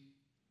reasonings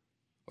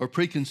or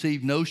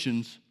preconceived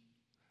notions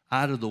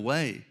out of the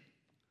way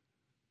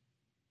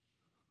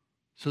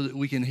so that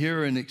we can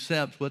hear and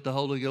accept what the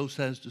Holy Ghost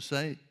has to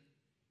say.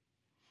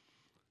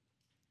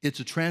 It's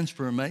a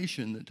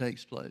transformation that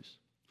takes place.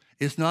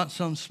 It's not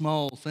some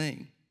small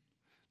thing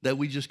that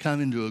we just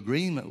come into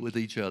agreement with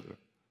each other.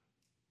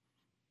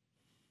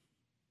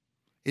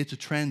 It's a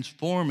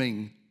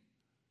transforming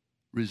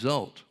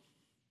result.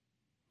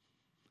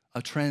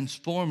 A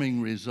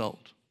transforming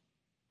result.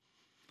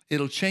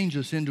 It'll change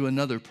us into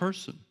another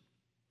person.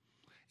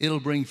 It'll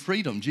bring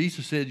freedom.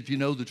 Jesus said, if you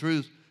know the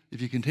truth,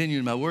 if you continue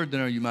in my word,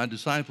 then are you my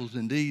disciples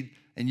indeed,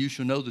 and you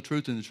shall know the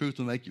truth, and the truth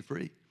will make you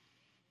free.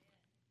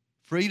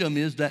 Freedom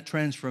is that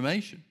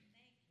transformation.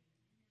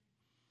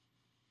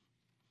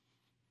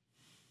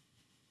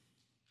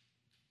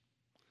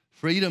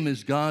 Freedom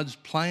is God's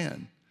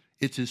plan.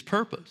 It's His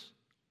purpose.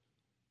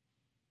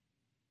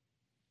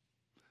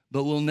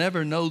 But we'll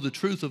never know the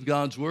truth of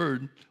God's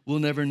word. We'll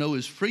never know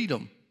His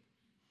freedom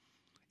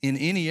in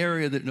any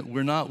area that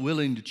we're not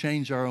willing to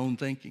change our own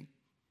thinking.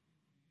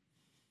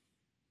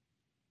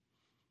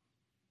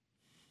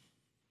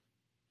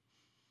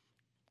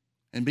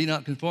 And be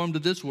not conformed to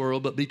this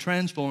world, but be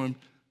transformed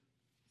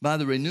by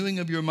the renewing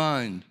of your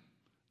mind,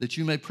 that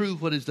you may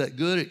prove what is that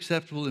good,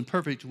 acceptable, and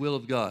perfect will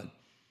of God.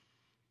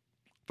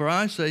 For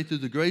I say, through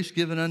the grace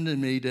given unto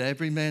me, to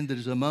every man that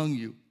is among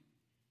you,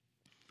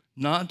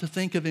 not to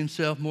think of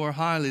himself more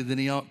highly than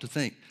he ought to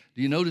think.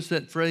 Do you notice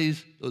that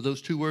phrase, or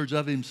those two words,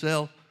 of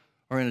himself,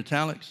 are in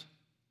italics?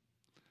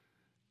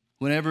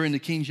 Whenever in the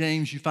King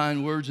James you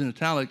find words in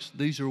italics,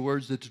 these are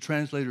words that the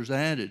translators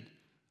added,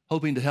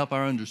 hoping to help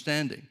our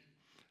understanding.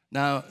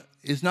 Now,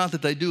 it's not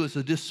that they do us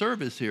a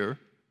disservice here,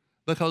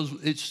 because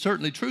it's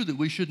certainly true that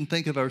we shouldn't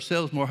think of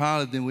ourselves more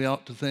highly than we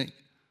ought to think.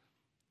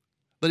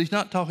 But he's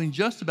not talking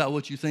just about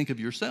what you think of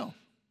yourself.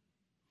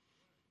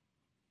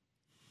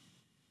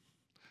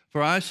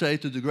 For I say,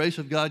 through the grace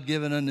of God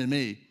given unto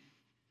me,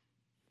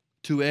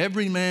 to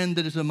every man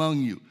that is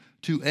among you,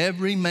 to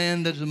every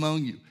man that is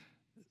among you.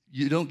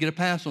 You don't get a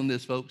pass on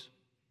this, folks.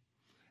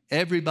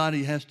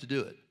 Everybody has to do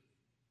it.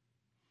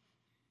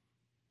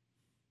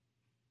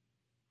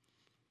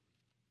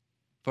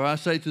 For I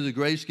say, through the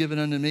grace given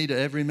unto me, to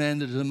every man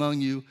that is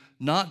among you,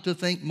 not to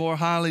think more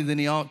highly than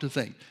he ought to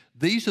think.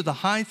 These are the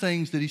high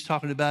things that he's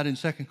talking about in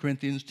 2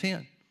 Corinthians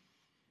 10.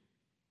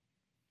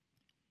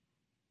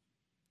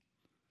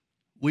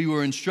 We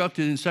were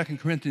instructed in 2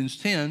 Corinthians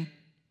 10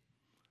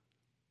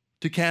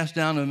 to cast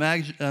down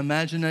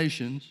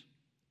imaginations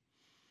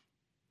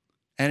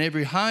and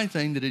every high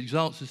thing that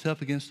exalts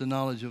itself against the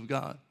knowledge of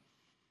God.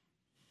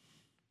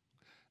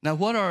 Now,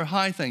 what are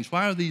high things?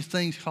 Why are these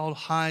things called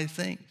high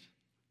things?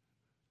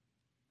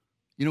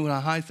 You know what a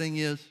high thing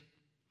is?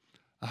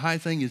 A high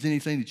thing is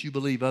anything that you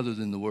believe other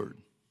than the Word.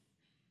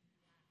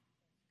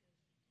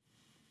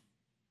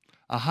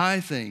 A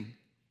high thing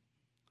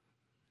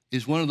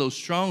is one of those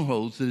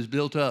strongholds that is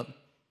built up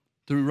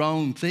through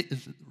wrong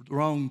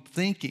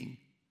thinking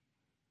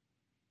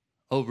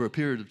over a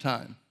period of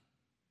time.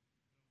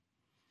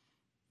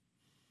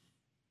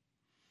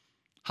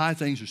 High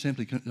things are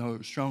simply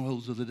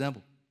strongholds of the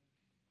devil.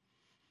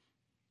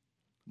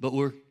 But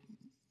we're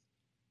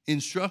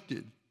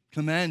instructed,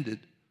 commanded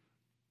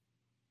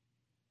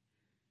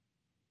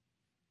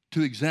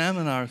to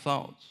examine our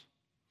thoughts,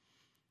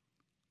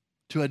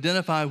 to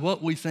identify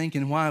what we think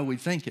and why we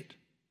think it,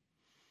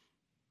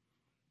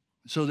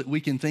 so that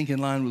we can think in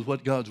line with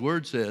what God's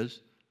Word says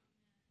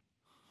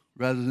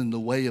rather than the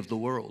way of the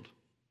world.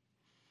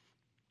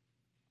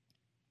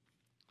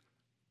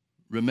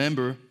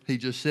 Remember, he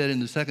just said in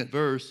the second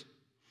verse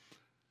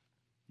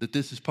that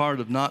this is part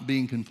of not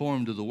being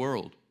conformed to the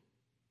world.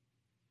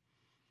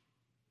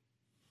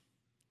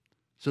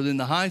 So then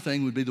the high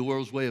thing would be the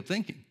world's way of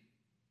thinking.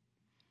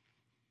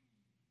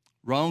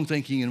 Wrong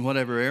thinking in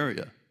whatever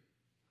area.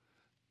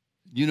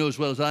 You know as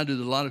well as I do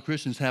that a lot of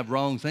Christians have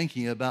wrong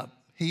thinking about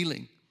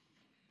healing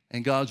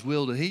and God's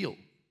will to heal.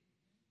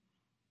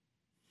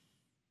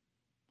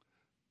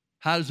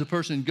 How does a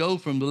person go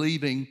from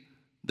believing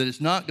that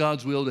it's not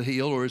God's will to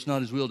heal, or it's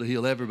not his will to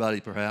heal everybody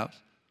perhaps,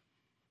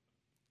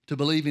 to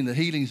believing that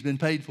healing's been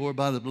paid for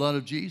by the blood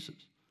of Jesus?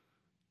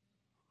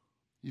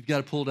 You've got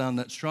to pull down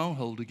that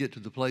stronghold to get to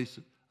the place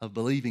of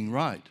believing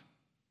right.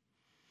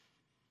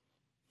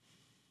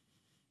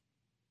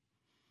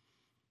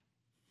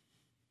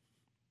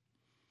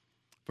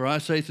 For I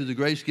say through the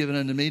grace given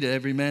unto me to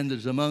every man that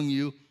is among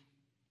you,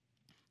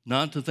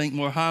 not to think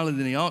more highly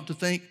than he ought to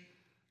think,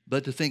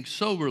 but to think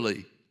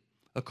soberly,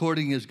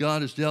 according as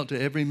God has dealt to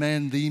every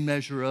man the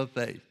measure of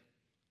faith.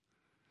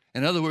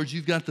 In other words,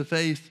 you've got the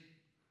faith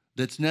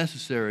that's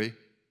necessary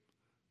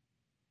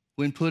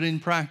when put in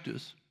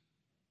practice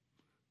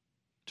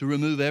to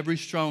remove every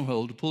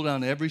stronghold, to pull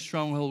down every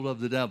stronghold of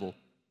the devil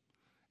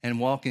and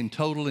walk in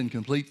total and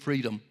complete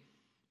freedom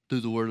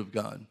through the Word of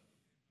God.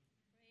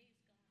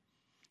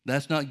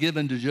 That's not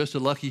given to just a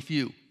lucky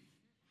few.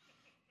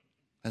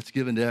 That's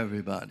given to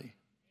everybody.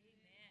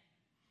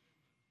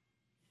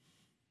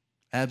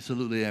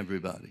 Absolutely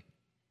everybody.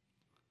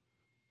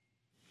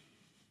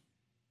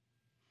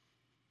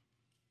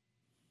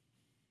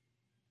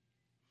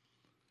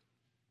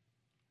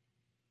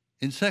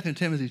 In 2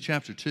 Timothy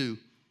chapter 2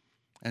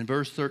 and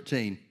verse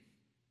 13,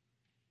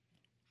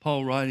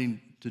 Paul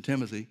writing to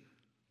Timothy,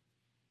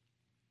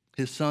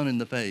 his son in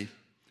the faith,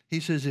 he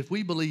says, if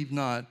we believe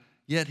not,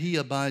 yet he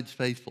abides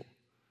faithful.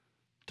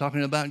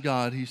 Talking about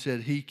God, he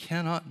said, he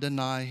cannot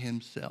deny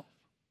himself.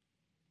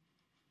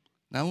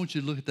 Now I want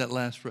you to look at that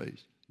last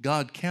phrase.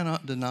 God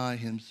cannot deny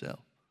himself.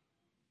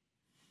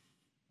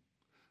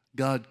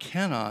 God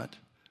cannot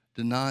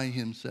deny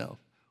himself.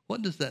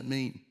 What does that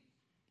mean?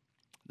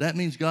 That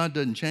means God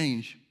doesn't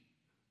change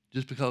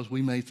just because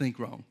we may think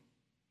wrong.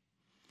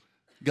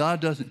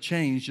 God doesn't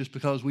change just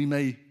because we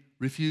may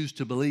refuse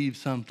to believe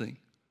something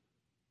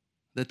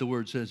that the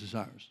Word says is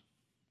ours.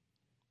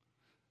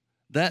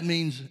 That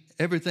means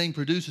everything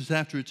produces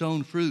after its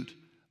own fruit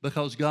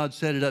because God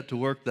set it up to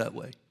work that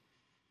way.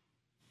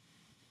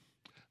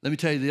 Let me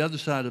tell you the other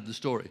side of the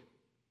story.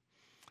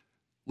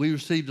 We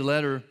received a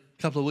letter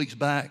a couple of weeks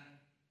back.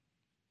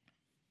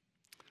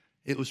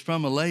 It was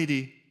from a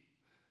lady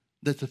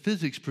that's a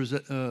physics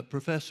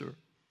professor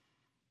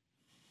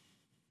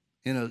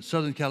in a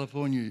Southern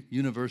California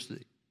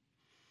university.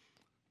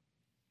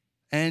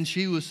 And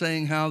she was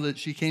saying how that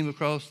she came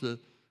across the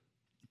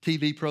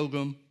TV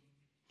program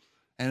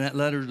and that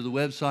led her to the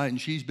website, and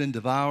she's been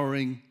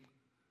devouring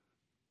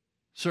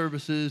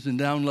services and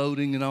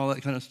downloading and all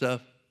that kind of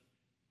stuff.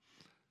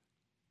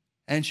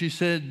 And she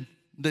said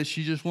that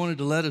she just wanted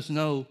to let us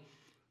know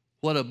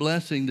what a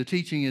blessing the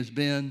teaching has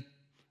been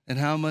and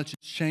how much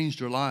it's changed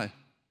her life.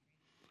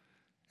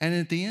 And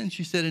at the end,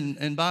 she said,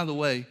 and by the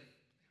way,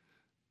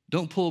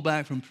 don't pull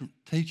back from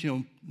teaching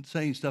on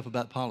saying stuff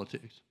about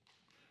politics.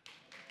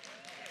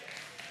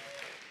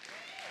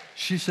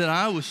 She said,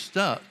 I was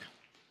stuck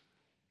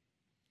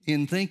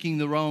in thinking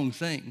the wrong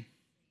thing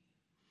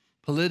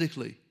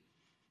politically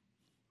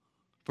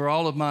for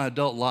all of my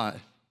adult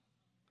life.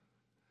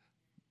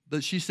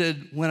 But she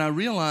said, when I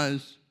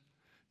realized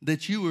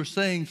that you were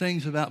saying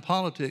things about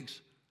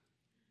politics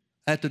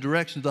at the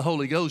direction of the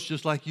Holy Ghost,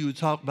 just like you would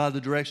talk by the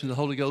direction of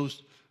the Holy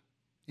Ghost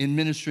in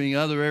ministering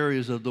other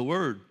areas of the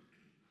Word,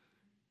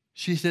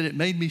 she said, it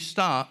made me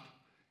stop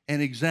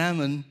and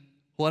examine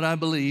what I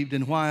believed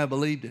and why I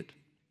believed it.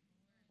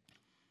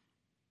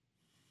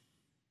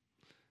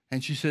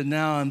 And she said,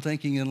 now I'm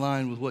thinking in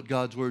line with what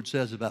God's Word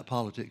says about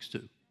politics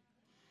too.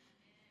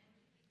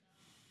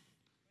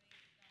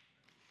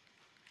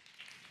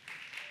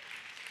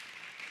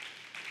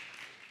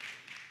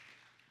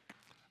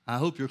 I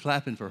hope you're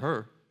clapping for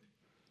her.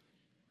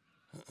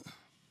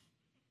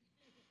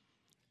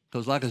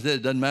 Because like I said,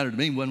 it doesn't matter to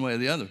me one way or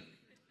the other.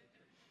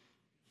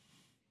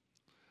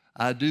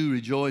 I do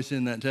rejoice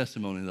in that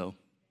testimony, though.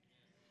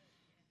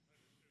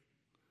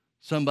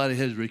 Somebody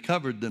has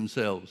recovered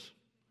themselves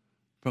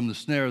from the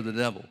snare of the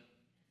devil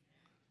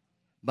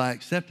by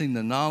accepting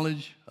the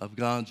knowledge of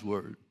God's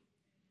word.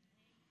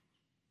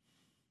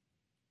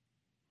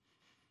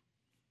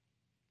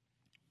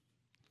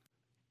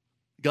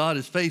 God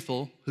is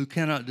faithful, who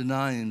cannot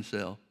deny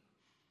himself.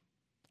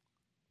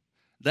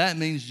 That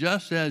means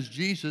just as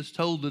Jesus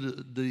told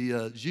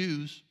the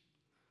Jews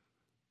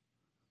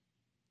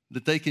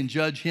that they can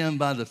judge him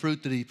by the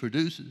fruit that he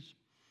produces.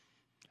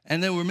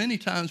 And there were many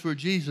times where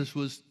Jesus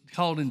was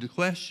called into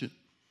question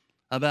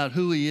about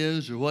who he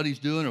is or what he's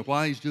doing or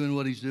why he's doing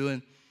what he's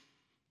doing.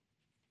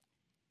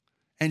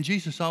 And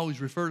Jesus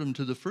always referred him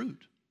to the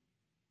fruit.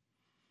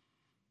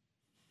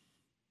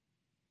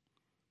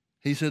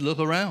 He said, look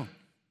around.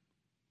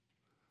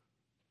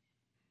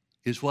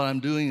 Is what I'm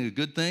doing a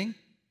good thing?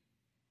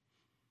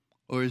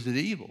 Or is it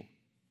evil?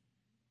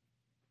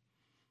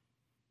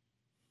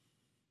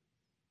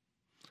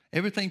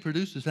 Everything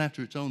produces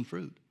after its own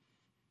fruit.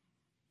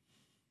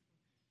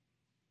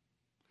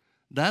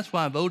 That's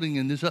why voting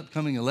in this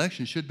upcoming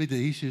election should be the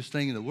easiest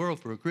thing in the world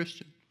for a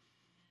Christian.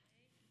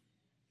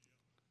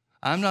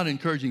 I'm not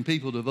encouraging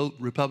people to vote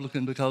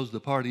Republican because the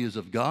party is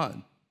of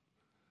God.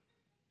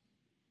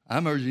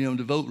 I'm urging them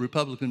to vote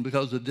Republican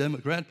because the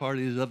Democrat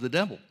Party is of the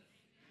devil.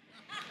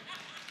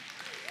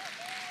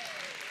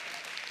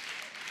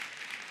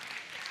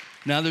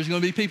 Now, there's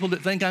going to be people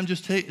that think I'm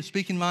just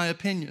speaking my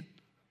opinion,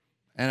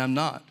 and I'm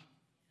not.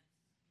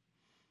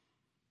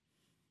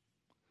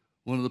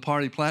 One of the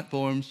party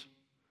platforms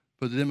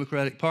for the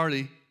Democratic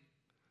Party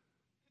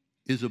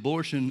is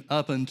abortion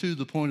up unto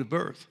the point of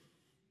birth.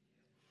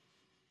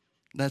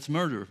 That's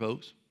murder,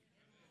 folks.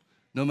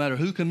 No matter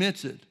who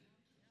commits it,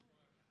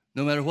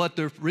 no matter what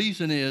their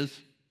reason is,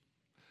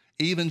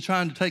 even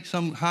trying to take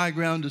some high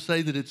ground to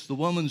say that it's the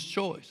woman's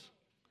choice,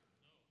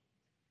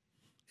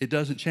 it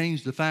doesn't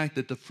change the fact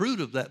that the fruit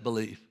of that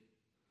belief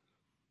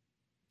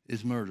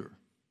is murder,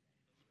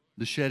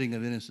 the shedding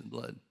of innocent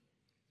blood.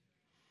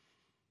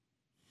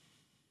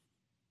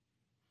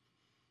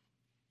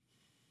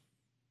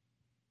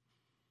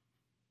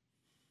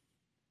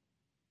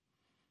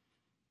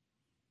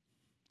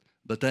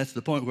 But that's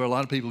the point where a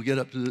lot of people get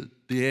up to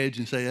the edge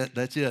and say,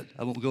 that's it,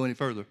 I won't go any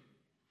further.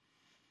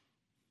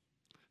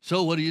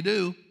 So what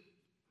do?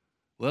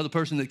 Well, the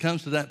person that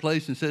comes to that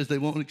place and says they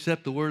won't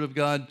accept the word of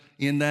God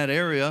in that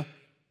area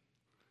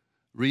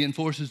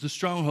reinforces the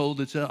stronghold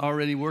that's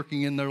already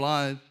working in their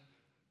lives,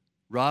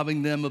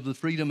 robbing them of the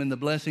freedom and the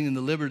blessing and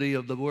the liberty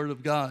of the word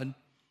of God,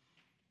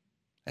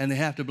 and they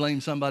have to blame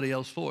somebody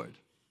else for it.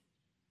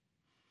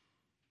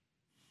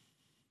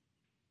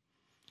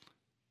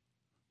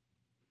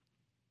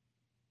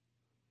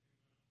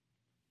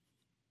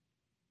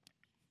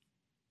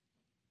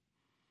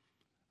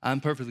 I'm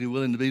perfectly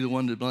willing to be the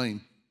one to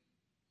blame.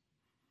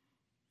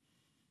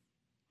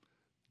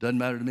 Doesn't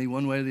matter to me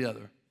one way or the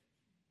other.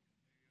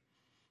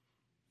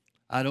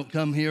 I don't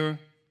come here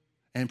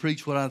and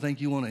preach what I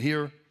think you want to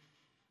hear.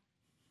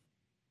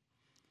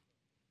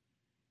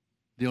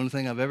 The only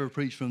thing I've ever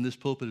preached from this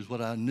pulpit is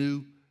what I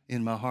knew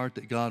in my heart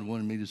that God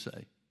wanted me to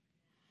say.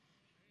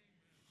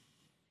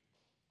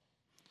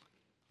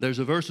 There's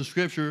a verse of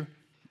Scripture,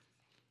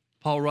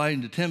 Paul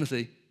writing to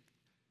Timothy,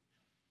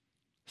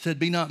 said,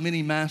 be not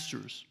many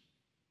masters,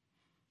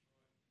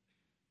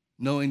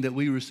 knowing that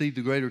we receive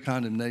the greater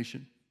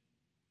condemnation.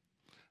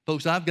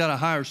 Folks, I've got a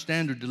higher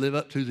standard to live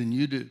up to than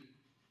you do.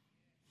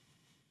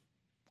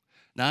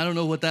 Now, I don't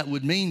know what that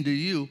would mean to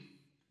you,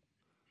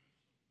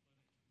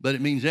 but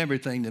it means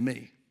everything to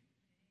me.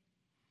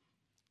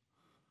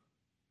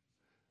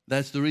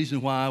 That's the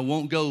reason why I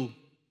won't go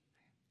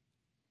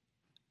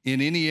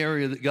in any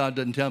area that God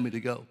doesn't tell me to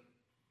go.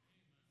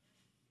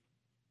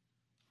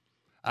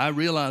 I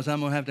realize I'm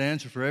going to have to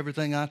answer for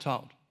everything I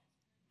taught.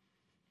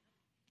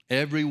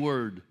 Every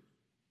word,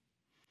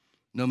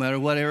 no matter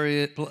what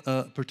area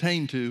it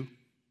pertained to,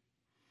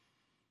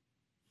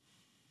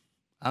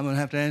 I'm going to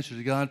have to answer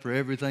to God for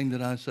everything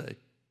that I say.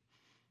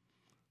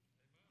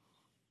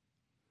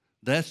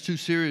 That's too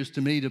serious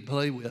to me to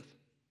play with.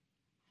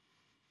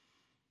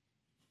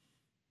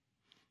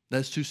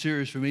 That's too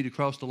serious for me to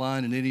cross the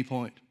line at any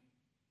point.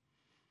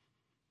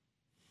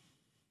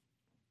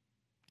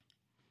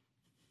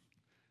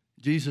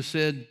 Jesus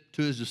said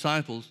to his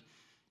disciples,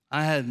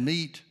 I have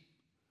meat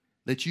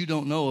that you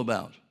don't know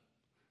about.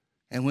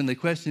 And when they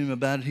questioned him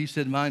about it, he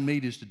said, my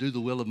meat is to do the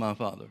will of my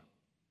Father.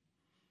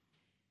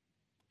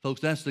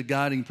 Folks, that's the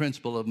guiding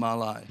principle of my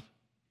life.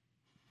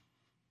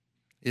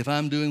 If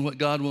I'm doing what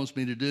God wants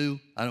me to do,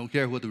 I don't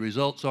care what the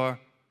results are.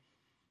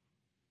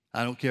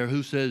 I don't care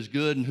who says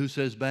good and who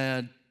says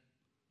bad.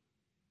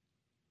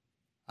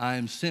 I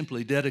am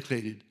simply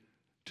dedicated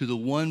to the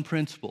one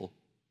principle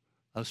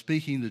of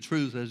speaking the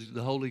truth as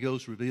the Holy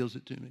Ghost reveals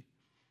it to me.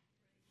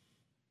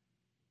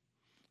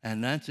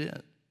 And that's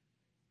it.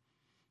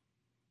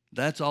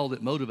 That's all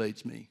that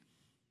motivates me.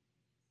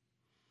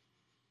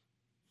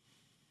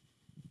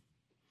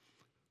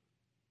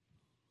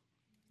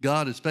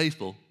 God is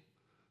faithful,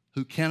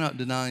 who cannot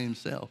deny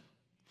himself.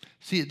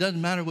 See, it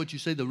doesn't matter what you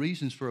say the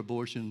reasons for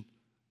abortion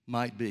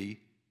might be.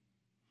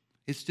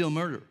 It's still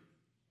murder.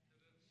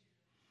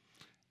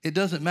 It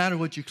doesn't matter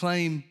what you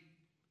claim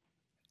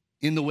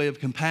in the way of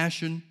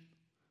compassion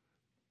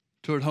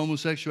toward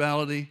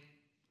homosexuality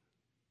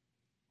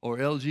or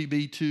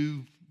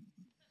LGBT,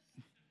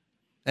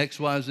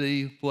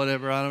 XYZ,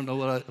 whatever. I don't know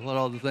what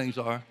all the things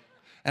are.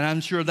 And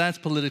I'm sure that's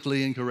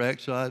politically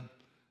incorrect, so I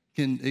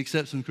can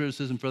accept some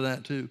criticism for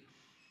that too.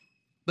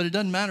 But it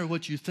doesn't matter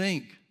what you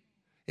think.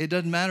 It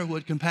doesn't matter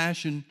what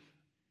compassion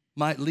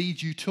might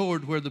lead you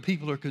toward where the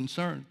people are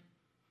concerned.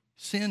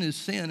 Sin is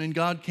sin, and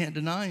God can't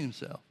deny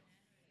himself.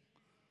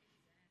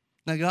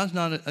 Now, God's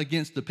not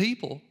against the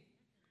people,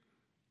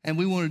 and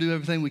we want to do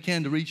everything we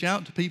can to reach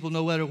out to people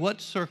no matter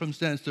what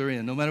circumstance they're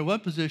in, no matter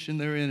what position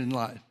they're in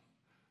life.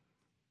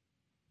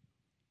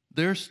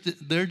 They're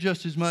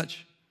just as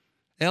much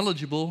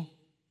eligible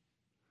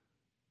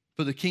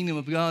for the kingdom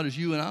of God as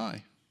you and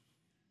I.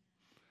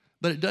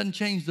 But it doesn't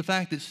change the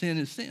fact that sin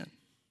is sin.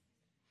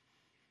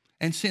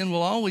 And sin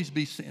will always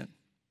be sin.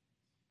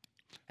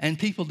 And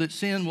people that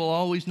sin will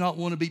always not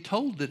want to be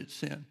told that it's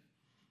sin.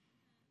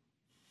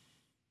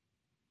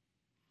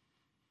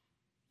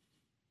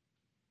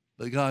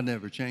 But God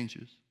never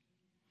changes.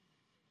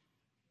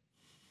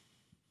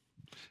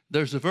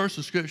 There's a verse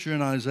of scripture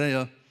in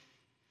Isaiah.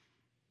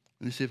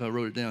 Let me see if I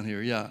wrote it down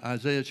here. Yeah,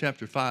 Isaiah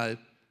chapter 5,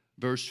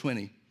 verse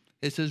 20.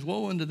 It says,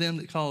 "Woe unto them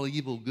that call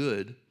evil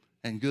good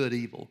and good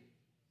evil."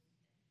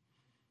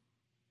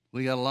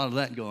 We got a lot of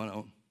that going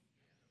on.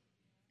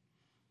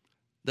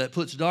 That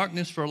puts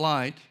darkness for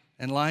light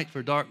and light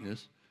for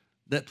darkness.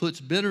 That puts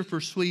bitter for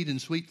sweet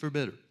and sweet for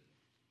bitter.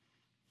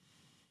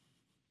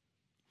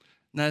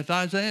 Now, if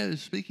Isaiah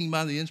is speaking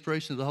by the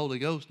inspiration of the Holy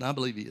Ghost, and I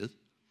believe he is,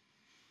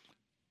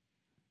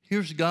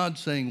 here's God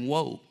saying,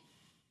 woe.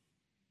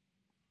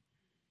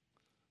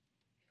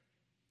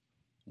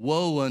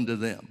 Woe unto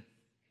them.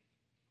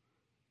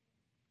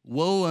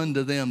 Woe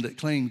unto them that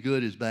claim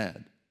good is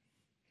bad,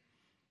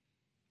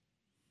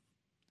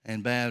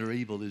 and bad or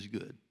evil is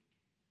good.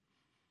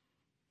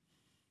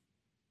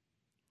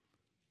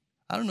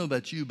 I don't know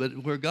about you, but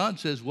where God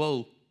says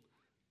woe,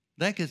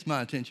 that gets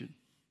my attention.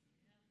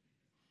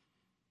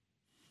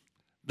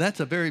 That's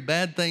a very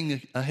bad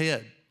thing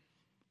ahead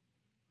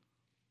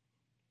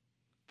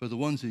for the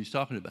ones that he's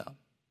talking about.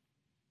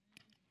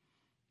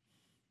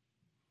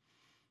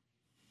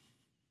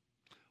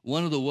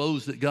 One of the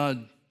woes that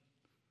God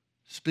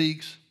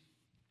speaks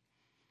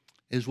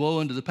is woe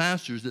unto the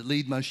pastors that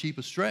lead my sheep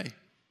astray.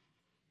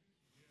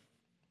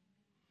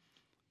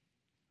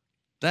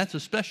 That's a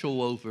special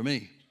woe for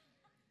me.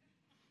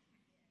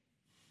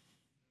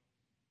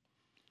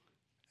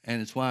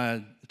 And it's why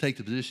I take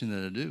the position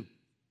that I do.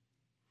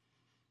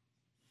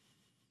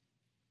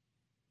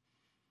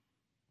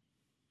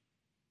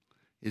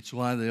 It's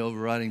why the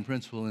overriding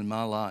principle in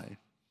my life,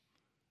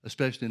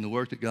 especially in the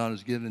work that God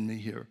has given me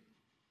here,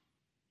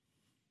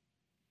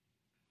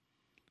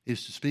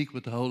 is to speak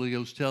what the Holy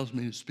Ghost tells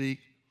me to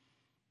speak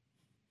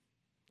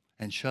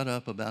and shut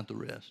up about the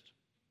rest.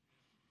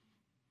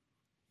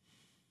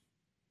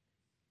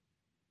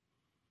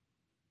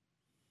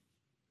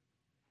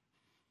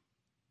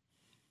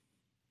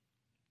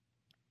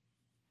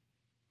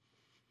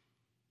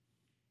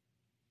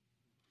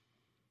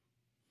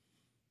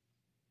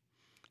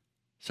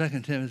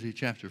 Second Timothy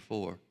chapter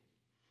 4.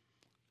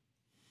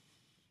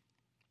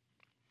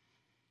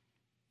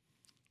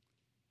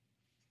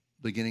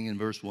 Beginning in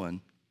verse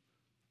 1.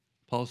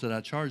 Paul said, "I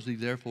charge thee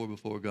therefore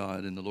before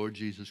God and the Lord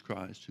Jesus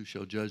Christ, who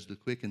shall judge the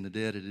quick and the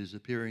dead at his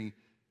appearing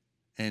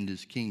and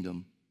his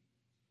kingdom.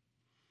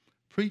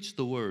 Preach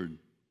the word.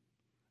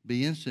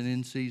 Be instant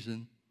in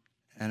season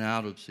and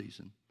out of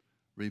season.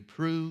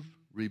 Reprove,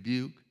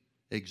 rebuke,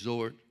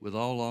 exhort with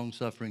all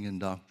longsuffering and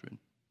doctrine.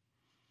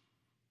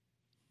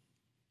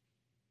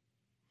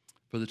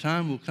 For the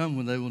time will come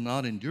when they will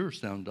not endure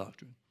sound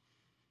doctrine,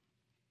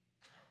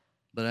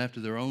 but after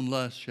their own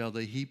lust shall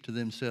they heap to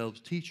themselves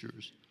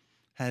teachers,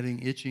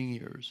 having itching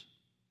ears.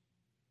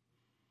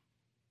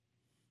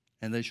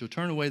 And they shall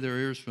turn away their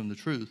ears from the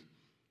truth,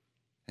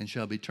 and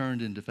shall be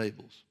turned into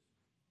fables,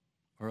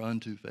 or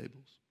unto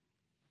fables."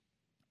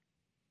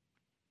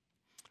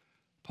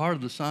 Part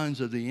of the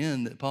signs of the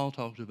end that Paul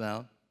talked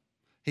about,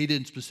 he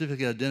didn't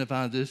specifically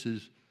identify this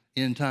as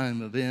end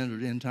time event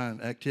or end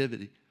time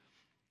activity.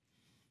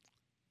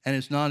 And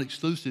it's not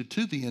exclusive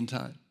to the end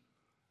time.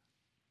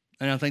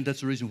 And I think that's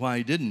the reason why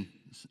he didn't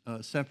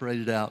separate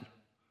it out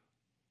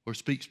or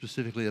speak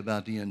specifically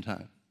about the end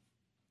time.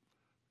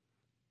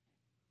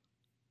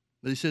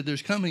 But he said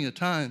there's coming a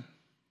time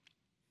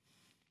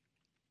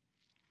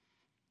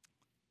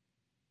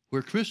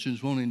where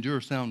Christians won't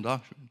endure sound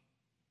doctrine.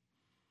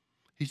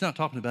 He's not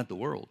talking about the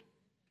world.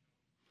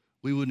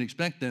 We wouldn't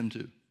expect them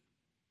to.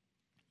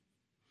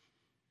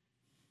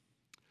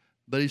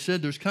 But he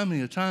said there's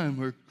coming a time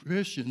where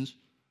Christians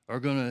are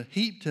going to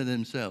heap to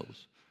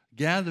themselves,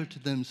 gather to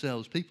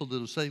themselves people that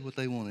will say what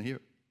they want to hear.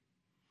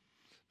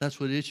 That's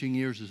what itching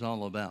ears is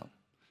all about.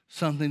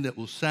 Something that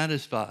will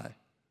satisfy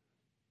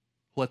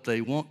what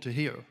they want to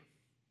hear.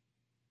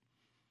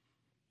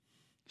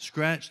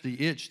 scratch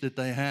the itch that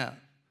they have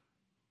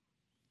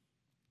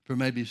for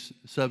maybe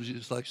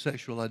subjects like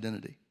sexual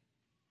identity,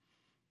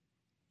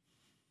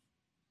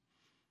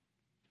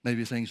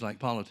 maybe things like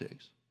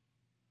politics,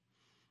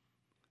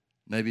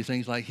 maybe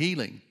things like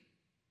healing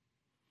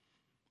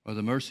or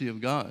the mercy of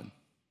God.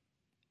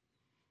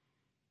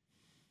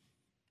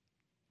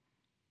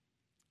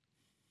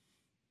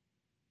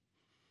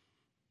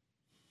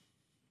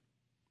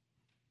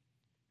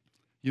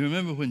 You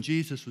remember when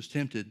Jesus was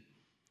tempted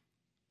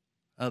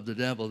of the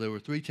devil, there were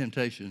 3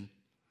 temptations.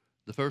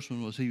 The first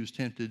one was he was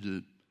tempted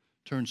to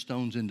turn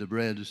stones into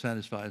bread to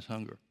satisfy his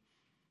hunger.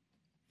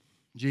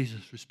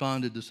 Jesus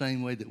responded the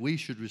same way that we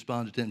should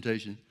respond to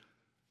temptation,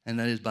 and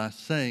that is by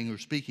saying or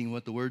speaking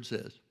what the Word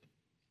says,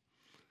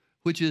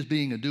 which is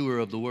being a doer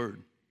of the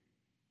Word.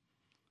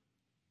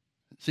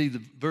 See,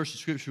 the verse of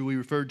Scripture we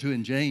referred to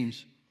in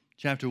James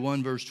chapter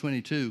 1, verse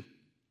 22,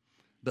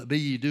 but be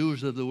ye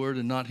doers of the Word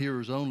and not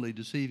hearers only,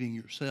 deceiving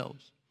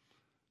yourselves.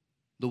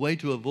 The way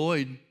to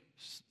avoid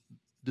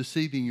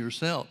deceiving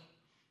yourself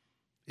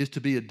is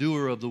to be a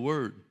doer of the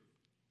Word.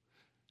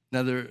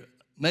 Now, there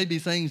may be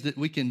things that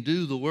we can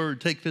do the Word,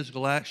 take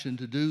physical action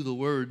to do the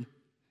Word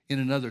in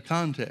another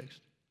context.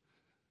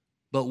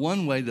 But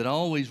one way that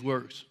always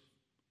works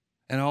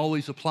and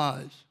always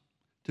applies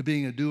to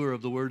being a doer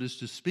of the Word is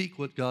to speak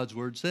what God's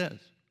Word says.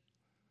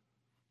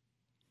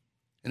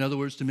 In other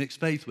words, to mix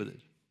faith with it.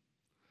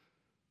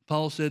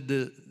 Paul said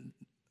that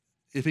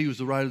if he was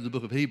the writer of the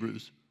book of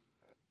Hebrews,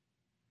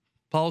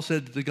 Paul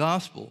said that the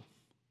gospel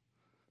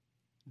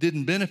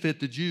didn't benefit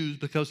the Jews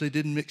because they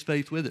didn't mix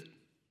faith with it.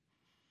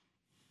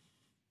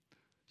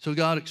 So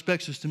God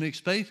expects us to mix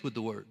faith with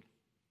the Word.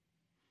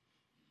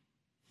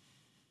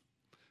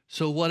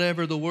 So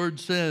whatever the Word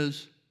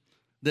says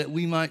that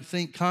we might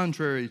think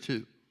contrary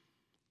to,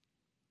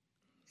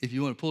 if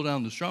you want to pull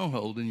down the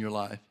stronghold in your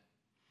life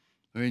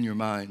or in your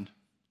mind,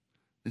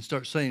 then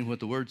start saying what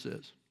the Word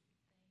says.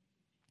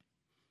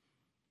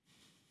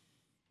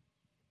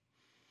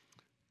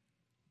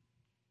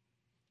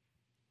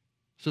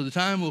 So the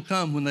time will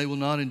come when they will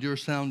not endure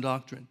sound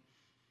doctrine,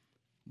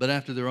 but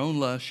after their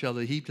own lust shall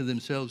they heap to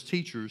themselves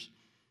teachers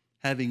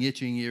having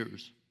itching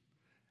ears.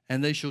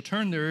 And they shall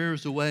turn their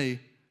ears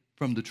away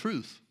from the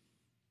truth.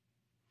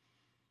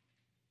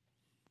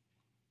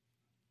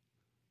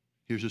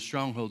 Here's a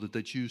stronghold that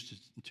they choose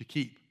to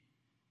keep.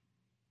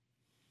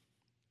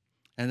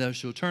 And they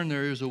shall turn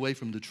their ears away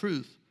from the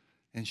truth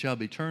and shall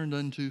be turned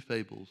unto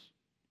fables.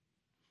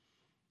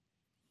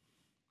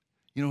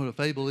 You know what a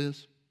fable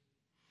is?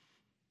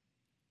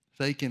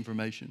 Fake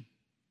information.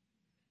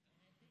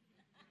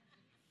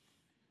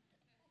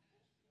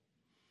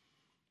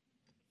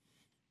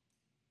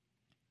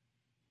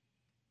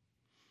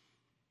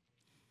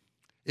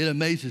 It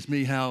amazes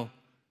me how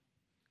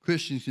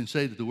Christians can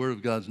say that the Word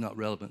of God is not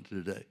relevant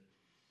to today.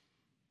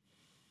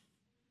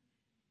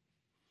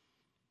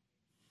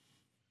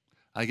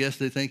 I guess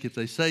they think if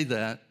they say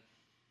that,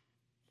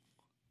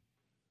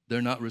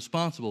 they're not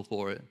responsible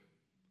for it.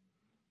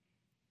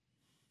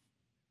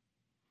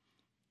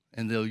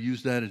 And they'll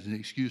use that as an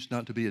excuse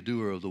not to be a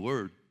doer of the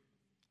Word.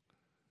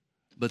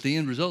 But the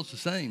end result's the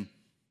same.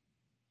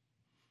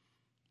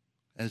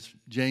 As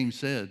James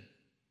said,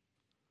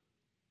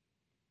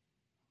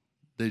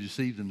 they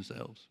deceive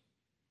themselves.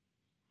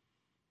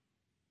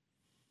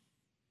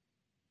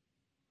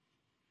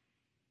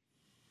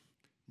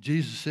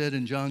 Jesus said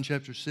in John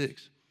chapter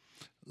 6,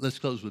 let's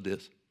close with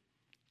this.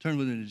 Turn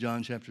with me to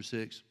John chapter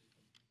 6.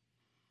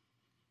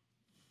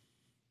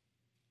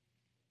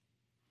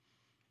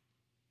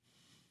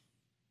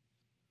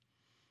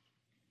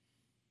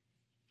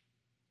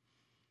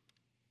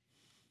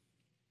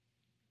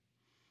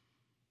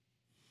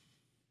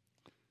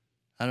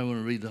 I don't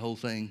want to read the whole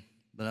thing,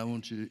 but I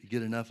want you to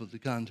get enough of the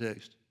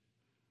context.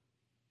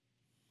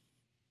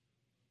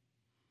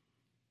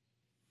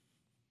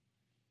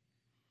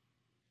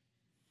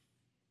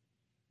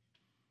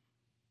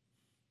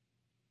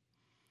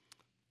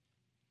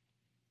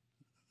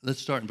 Let's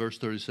start in verse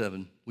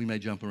 37. We may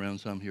jump around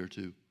some here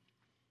too.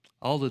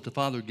 All that the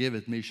Father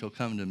giveth me shall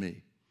come to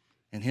me,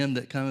 and him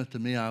that cometh to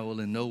me I will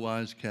in no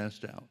wise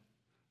cast out.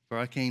 For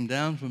I came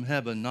down from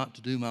heaven not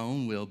to do my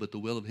own will, but the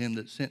will of him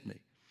that sent me.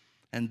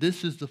 And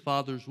this is the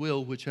Father's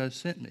will which has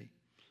sent me,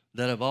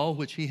 that of all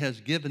which he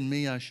has given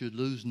me I should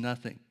lose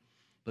nothing,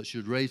 but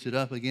should raise it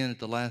up again at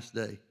the last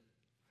day.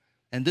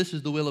 And this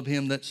is the will of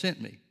him that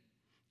sent me,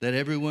 that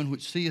everyone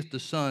which seeth the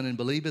Son and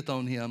believeth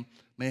on him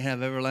may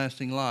have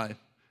everlasting life,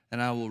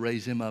 and I will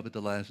raise him up at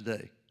the last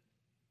day.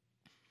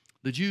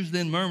 The Jews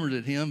then murmured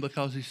at him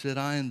because he said,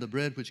 I am the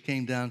bread which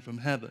came down from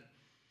heaven.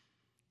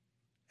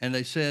 And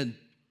they said,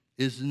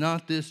 is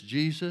not this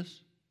Jesus,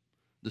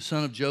 the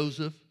son of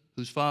Joseph,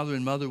 whose father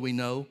and mother we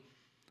know?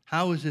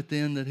 How is it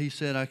then that he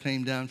said, I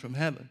came down from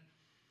heaven?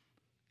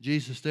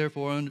 Jesus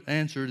therefore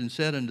answered and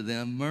said unto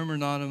them, murmur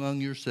not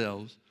among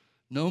yourselves.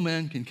 No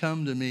man can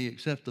come to me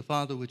except the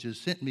Father which has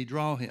sent me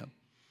draw him,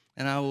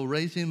 and I will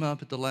raise him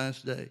up at the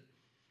last day.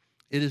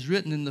 It is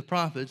written in the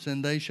prophets,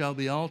 and they shall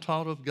be all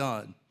taught of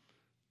God.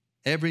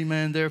 Every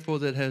man therefore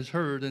that has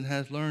heard and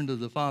hath learned of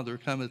the Father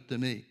cometh to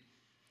me.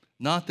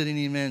 Not that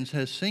any man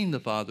has seen the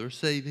Father,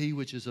 save he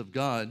which is of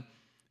God,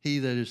 he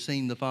that has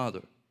seen the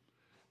Father.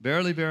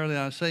 Verily, verily,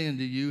 I say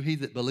unto you, he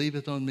that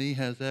believeth on me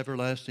hath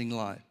everlasting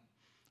life.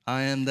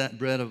 I am that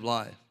bread of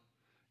life.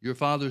 Your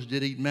fathers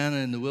did eat manna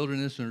in the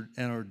wilderness and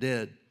are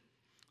dead.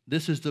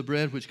 This is the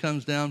bread which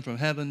comes down from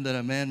heaven, that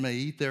a man may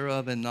eat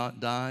thereof and not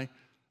die.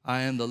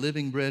 I am the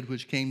living bread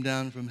which came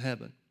down from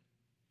heaven.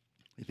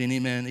 If any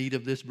man eat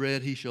of this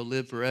bread, he shall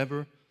live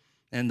forever.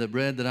 And the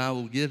bread that I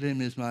will give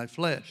him is my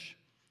flesh,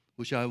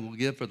 which I will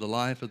give for the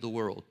life of the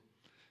world.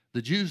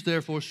 The Jews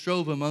therefore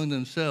strove among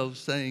themselves,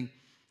 saying,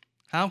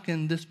 how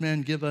can this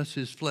man give us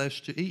his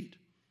flesh to eat?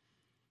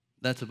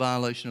 That's a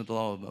violation of the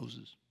law of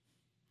Moses.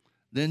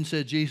 Then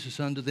said Jesus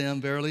unto them,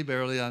 verily,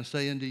 verily, I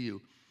say unto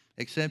you,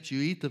 except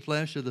you eat the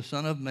flesh of the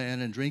Son of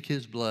Man and drink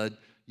his blood,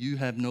 you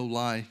have no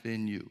life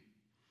in you.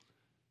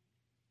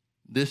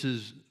 This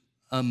is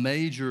a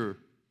major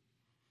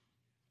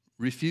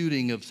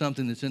refuting of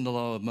something that's in the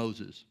law of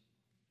Moses.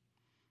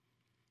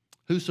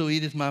 Whoso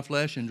eateth my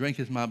flesh and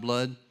drinketh my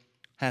blood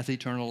hath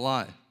eternal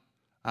life.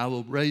 I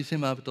will raise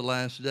him up at the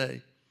last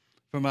day.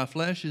 For my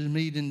flesh is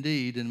meat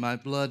indeed, and my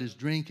blood is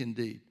drink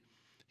indeed.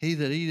 He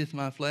that eateth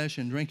my flesh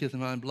and drinketh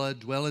my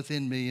blood dwelleth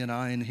in me, and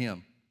I in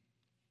him.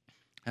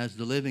 As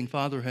the living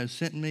Father has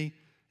sent me,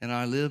 and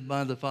I live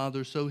by the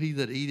Father, so he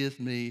that eateth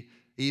me,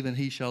 even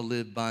he shall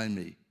live by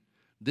me.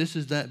 This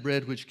is that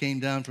bread which came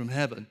down from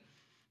heaven,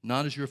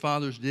 not as your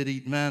fathers did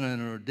eat manna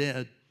and are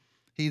dead.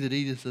 He that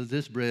eateth of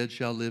this bread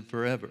shall live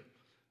forever.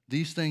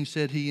 These things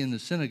said he in the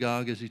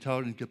synagogue as he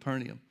taught in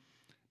Capernaum.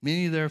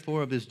 Many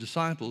therefore of his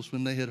disciples,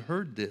 when they had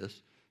heard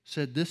this,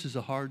 said, this is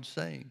a hard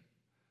saying.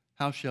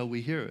 How shall we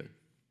hear it?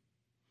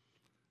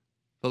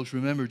 Folks,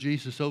 remember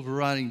Jesus'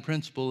 overriding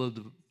principle of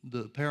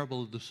the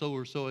parable of the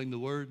sower sowing the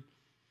word?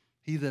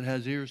 He that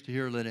has ears to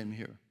hear, let him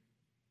hear.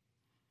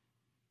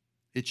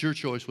 It's your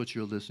choice what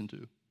you'll listen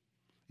to.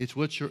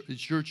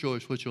 It's your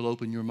choice what you'll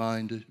open your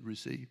mind to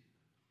receive.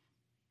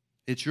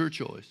 It's your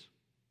choice.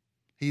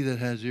 He that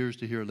has ears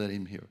to hear, let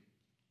him hear.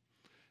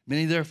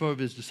 Many therefore of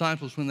his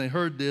disciples, when they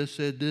heard this,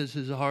 said, this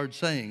is a hard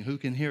saying. Who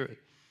can hear it?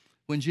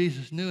 When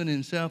Jesus knew in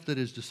himself that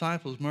his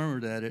disciples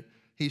murmured at it,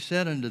 he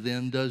said unto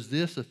them, does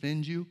this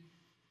offend you?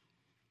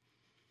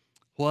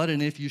 What,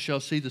 and if you shall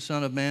see the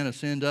Son of Man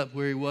ascend up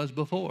where he was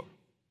before?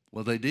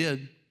 Well, they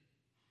did.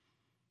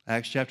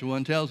 Acts chapter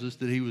 1 tells us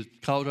that he was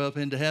caught up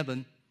into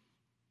heaven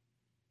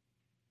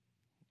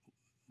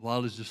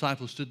while his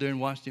disciples stood there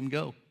and watched him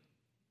go.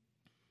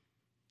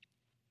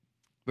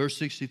 Verse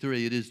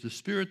 63, it is the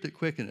Spirit that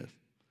quickeneth.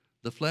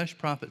 The flesh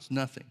profits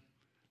nothing.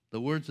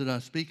 The words that I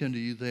speak unto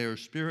you, they are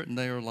spirit and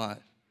they are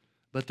life.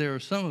 But there are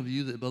some of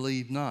you that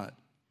believe not.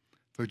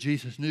 For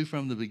Jesus knew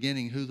from the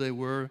beginning who they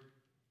were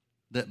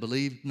that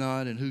believed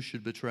not and who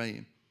should betray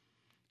him.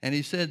 And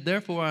he said,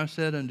 therefore I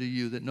said unto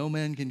you that no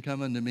man can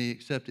come unto me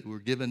except it were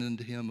given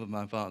unto him of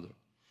my Father.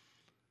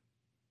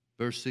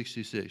 Verse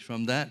 66,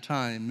 from that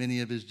time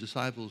many of his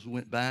disciples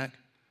went back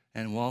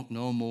and walked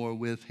no more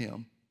with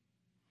him.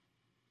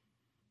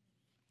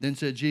 Then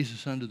said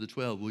Jesus unto the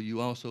 12, will you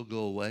also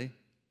go away?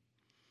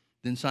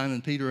 Then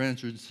Simon Peter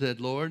answered and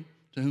said, Lord,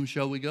 to whom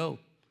shall we go?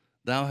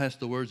 Thou hast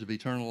the words of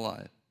eternal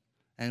life,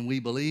 and we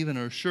believe and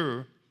are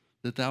sure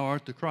that thou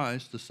art the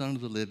Christ, the Son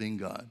of the living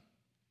God.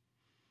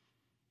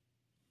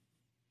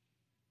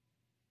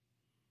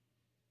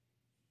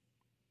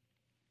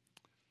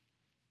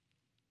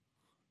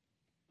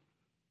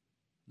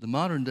 The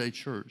modern day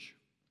church,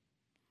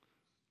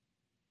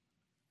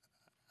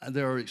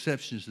 there are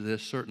exceptions to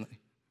this, certainly.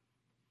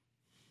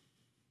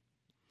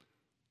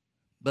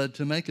 But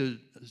to make a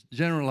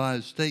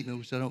generalized statement,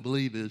 which I don't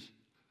believe is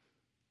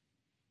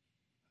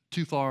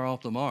too far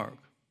off the mark,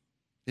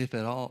 if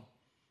at all,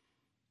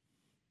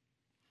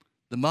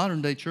 the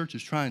modern day church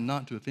is trying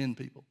not to offend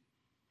people.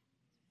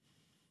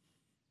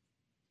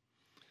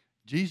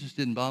 Jesus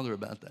didn't bother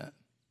about that.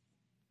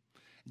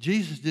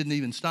 Jesus didn't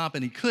even stop,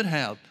 and he could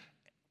have.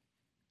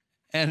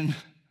 And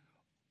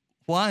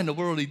why in the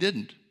world he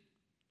didn't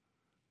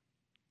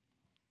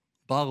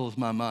boggles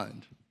my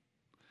mind.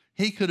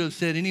 He could have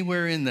said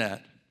anywhere in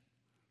that,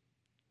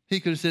 he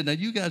could have said, now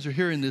you guys are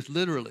hearing this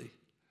literally.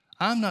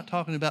 I'm not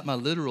talking about my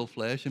literal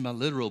flesh and my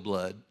literal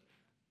blood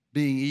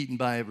being eaten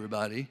by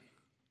everybody.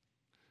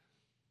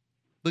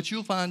 But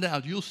you'll find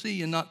out, you'll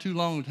see in not too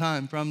long a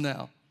time from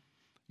now,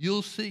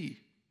 you'll see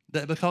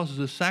that because of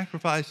the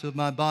sacrifice of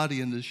my body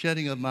and the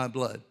shedding of my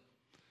blood,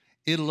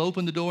 it'll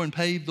open the door and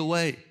pave the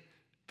way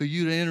for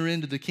you to enter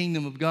into the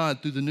kingdom of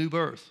God through the new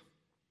birth.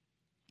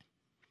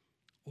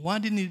 Why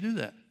didn't he do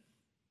that?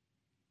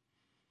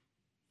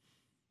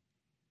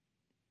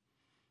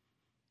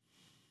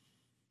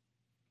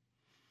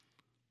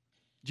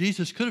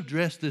 Jesus could have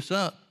dressed this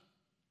up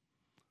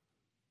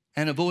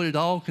and avoided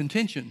all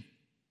contention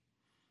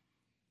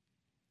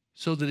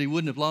so that he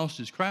wouldn't have lost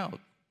his crowd.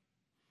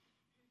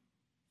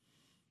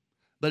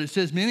 But it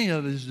says many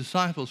of his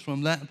disciples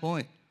from that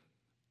point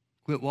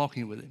quit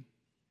walking with him.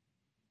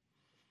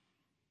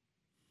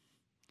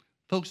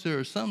 Folks, there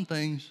are some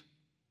things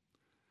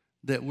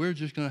that we're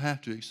just going to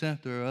have to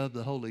accept are of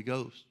the Holy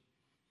Ghost,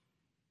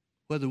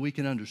 whether we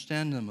can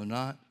understand them or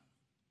not,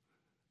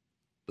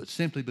 but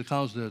simply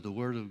because they're the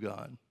Word of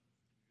God.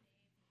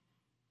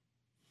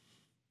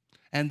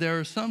 And there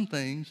are some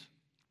things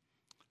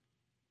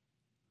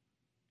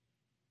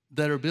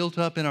that are built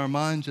up in our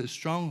minds as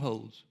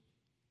strongholds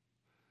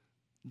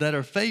that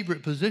are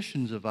favorite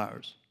positions of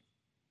ours.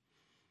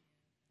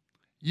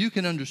 You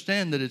can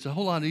understand that it's a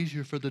whole lot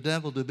easier for the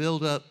devil to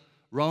build up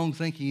wrong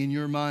thinking in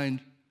your mind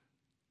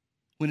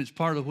when it's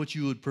part of what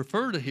you would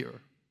prefer to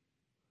hear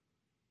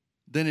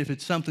than if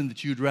it's something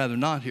that you'd rather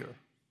not hear.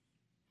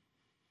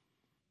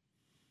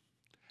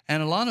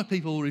 And a lot of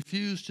people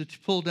refuse to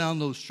pull down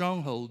those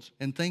strongholds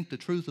and think the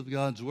truth of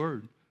God's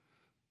word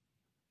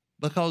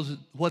because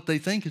what they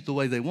think is the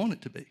way they want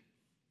it to be.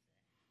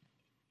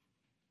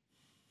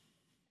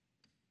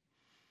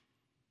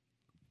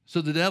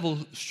 So the devil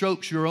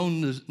strokes your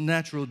own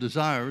natural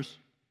desires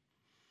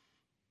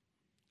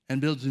and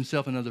builds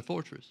himself another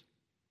fortress.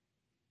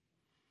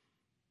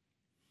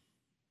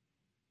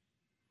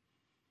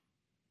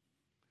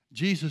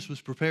 Jesus was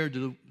prepared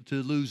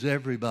to lose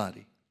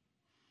everybody.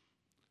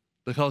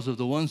 Because of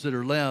the ones that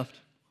are left,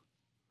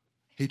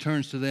 he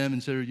turns to them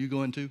and said, "Are you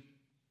going too?"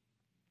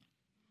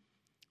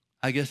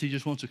 I guess he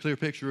just wants a clear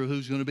picture of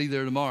who's going to be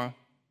there tomorrow.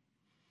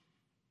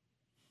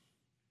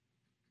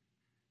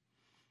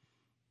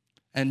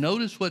 And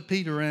notice what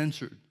Peter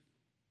answered.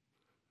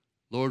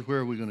 "Lord, where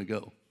are we going to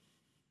go?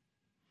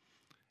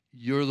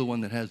 You're the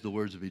one that has the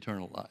words of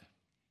eternal life."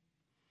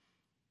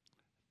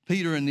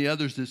 Peter and the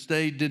others that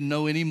stayed didn't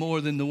know any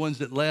more than the ones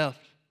that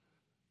left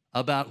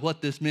about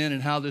what this meant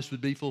and how this would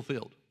be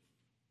fulfilled.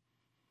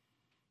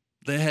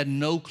 They had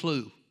no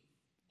clue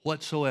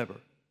whatsoever.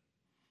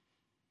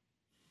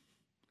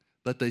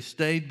 But they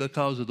stayed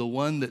because of the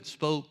one that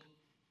spoke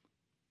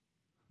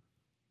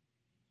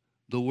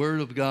the word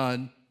of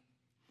God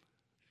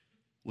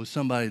was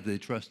somebody they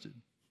trusted.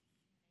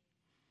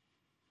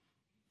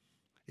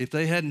 If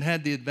they hadn't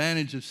had the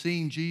advantage of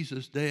seeing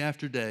Jesus day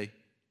after day,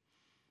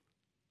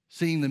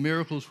 seeing the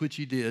miracles which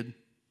he did,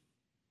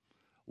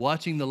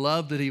 watching the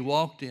love that he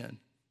walked in,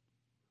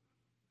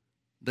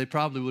 they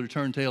probably would have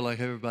turned tail like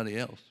everybody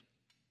else.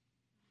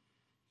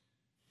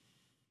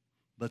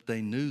 But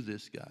they knew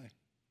this guy.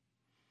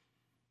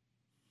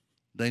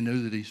 They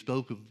knew that he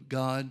spoke of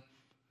God,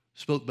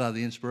 spoke by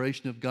the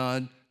inspiration of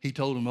God. He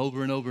told them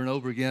over and over and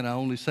over again, "I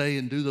only say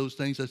and do those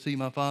things I see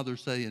my Father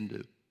say and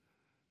do."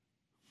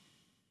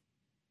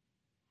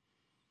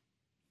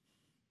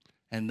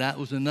 And that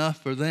was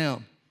enough for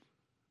them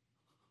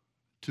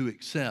to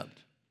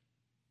accept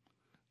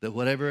that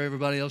whatever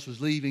everybody else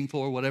was leaving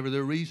for, whatever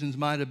their reasons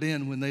might have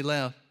been when they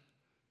left,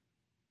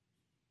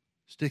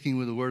 sticking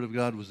with the Word of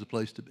God was the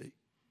place to be.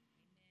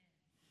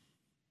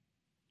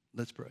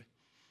 Let's pray.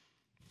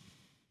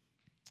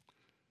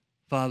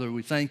 Father,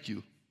 we thank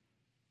you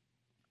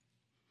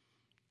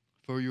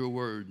for your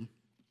word.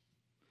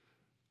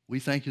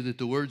 We thank you that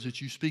the words that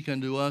you speak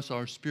unto us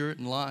are spirit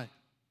and life.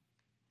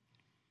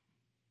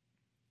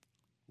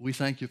 We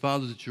thank you,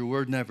 Father, that your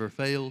word never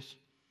fails.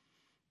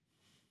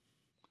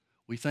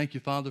 We thank you,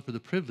 Father, for the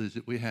privilege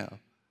that we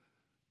have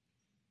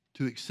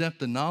to accept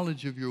the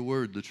knowledge of your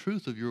word, the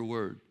truth of your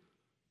word,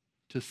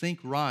 to think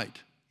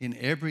right in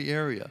every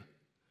area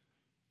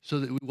so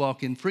that we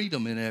walk in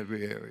freedom in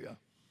every area.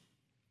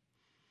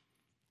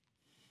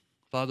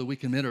 Father, we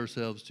commit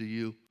ourselves to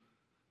you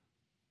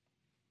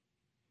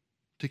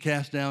to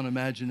cast down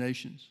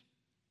imaginations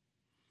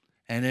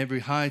and every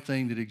high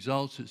thing that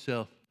exalts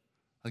itself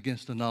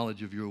against the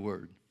knowledge of your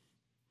word.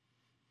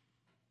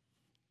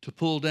 To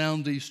pull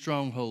down these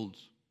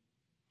strongholds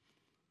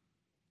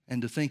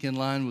and to think in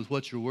line with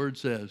what your word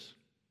says,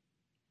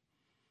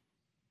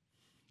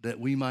 that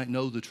we might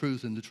know the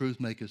truth and the truth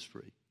make us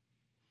free.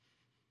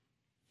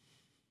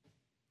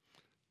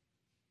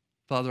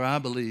 Father, I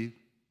believe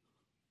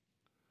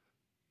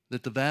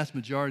that the vast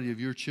majority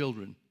of your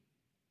children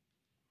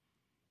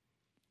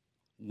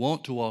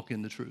want to walk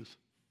in the truth.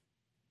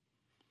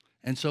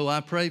 And so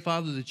I pray,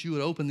 Father, that you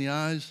would open the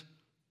eyes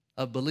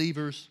of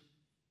believers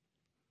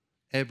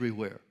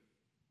everywhere.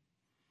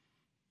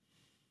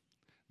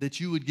 That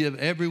you would give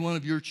every one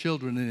of your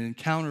children an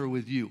encounter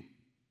with you.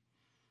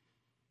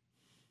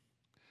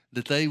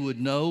 That they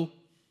would know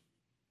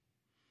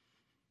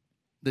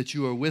that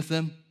you are with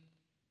them.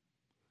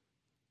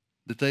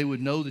 That they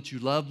would know that you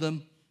love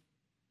them.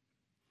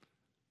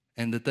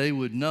 And that they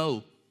would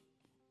know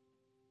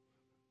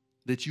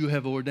that you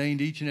have ordained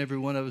each and every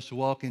one of us to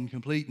walk in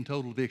complete and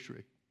total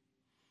victory.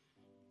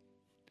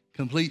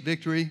 Complete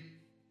victory,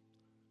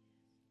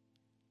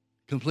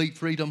 complete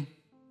freedom,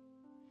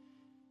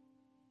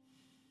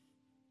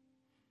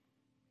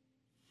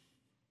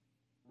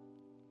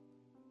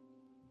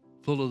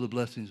 full of the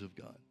blessings of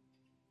God.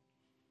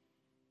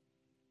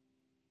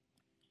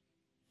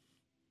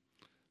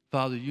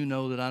 Father, you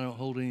know that I don't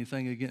hold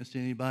anything against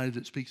anybody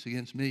that speaks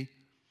against me.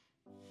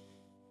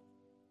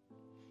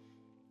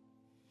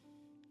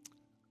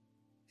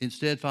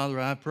 Instead, Father,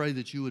 I pray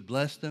that you would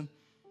bless them,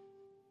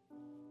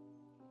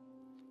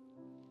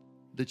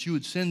 that you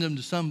would send them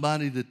to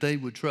somebody that they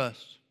would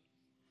trust,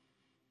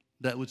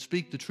 that would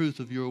speak the truth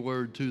of your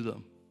word to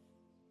them.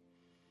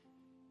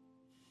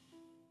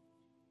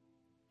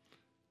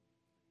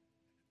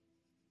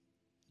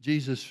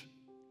 Jesus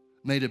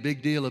made a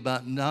big deal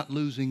about not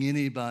losing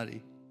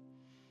anybody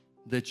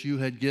that you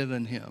had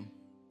given him.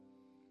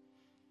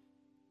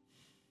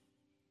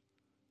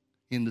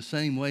 In the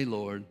same way,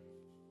 Lord,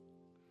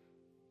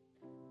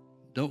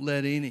 don't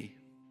let any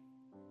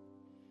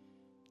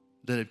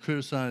that have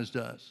criticized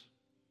us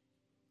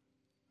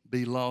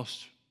be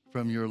lost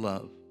from your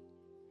love.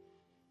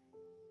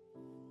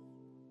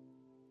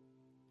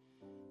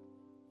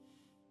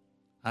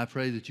 I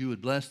pray that you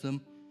would bless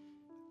them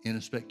in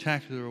a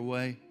spectacular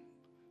way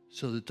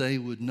so that they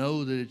would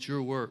know that it's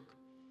your work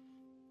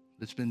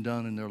that's been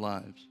done in their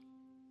lives.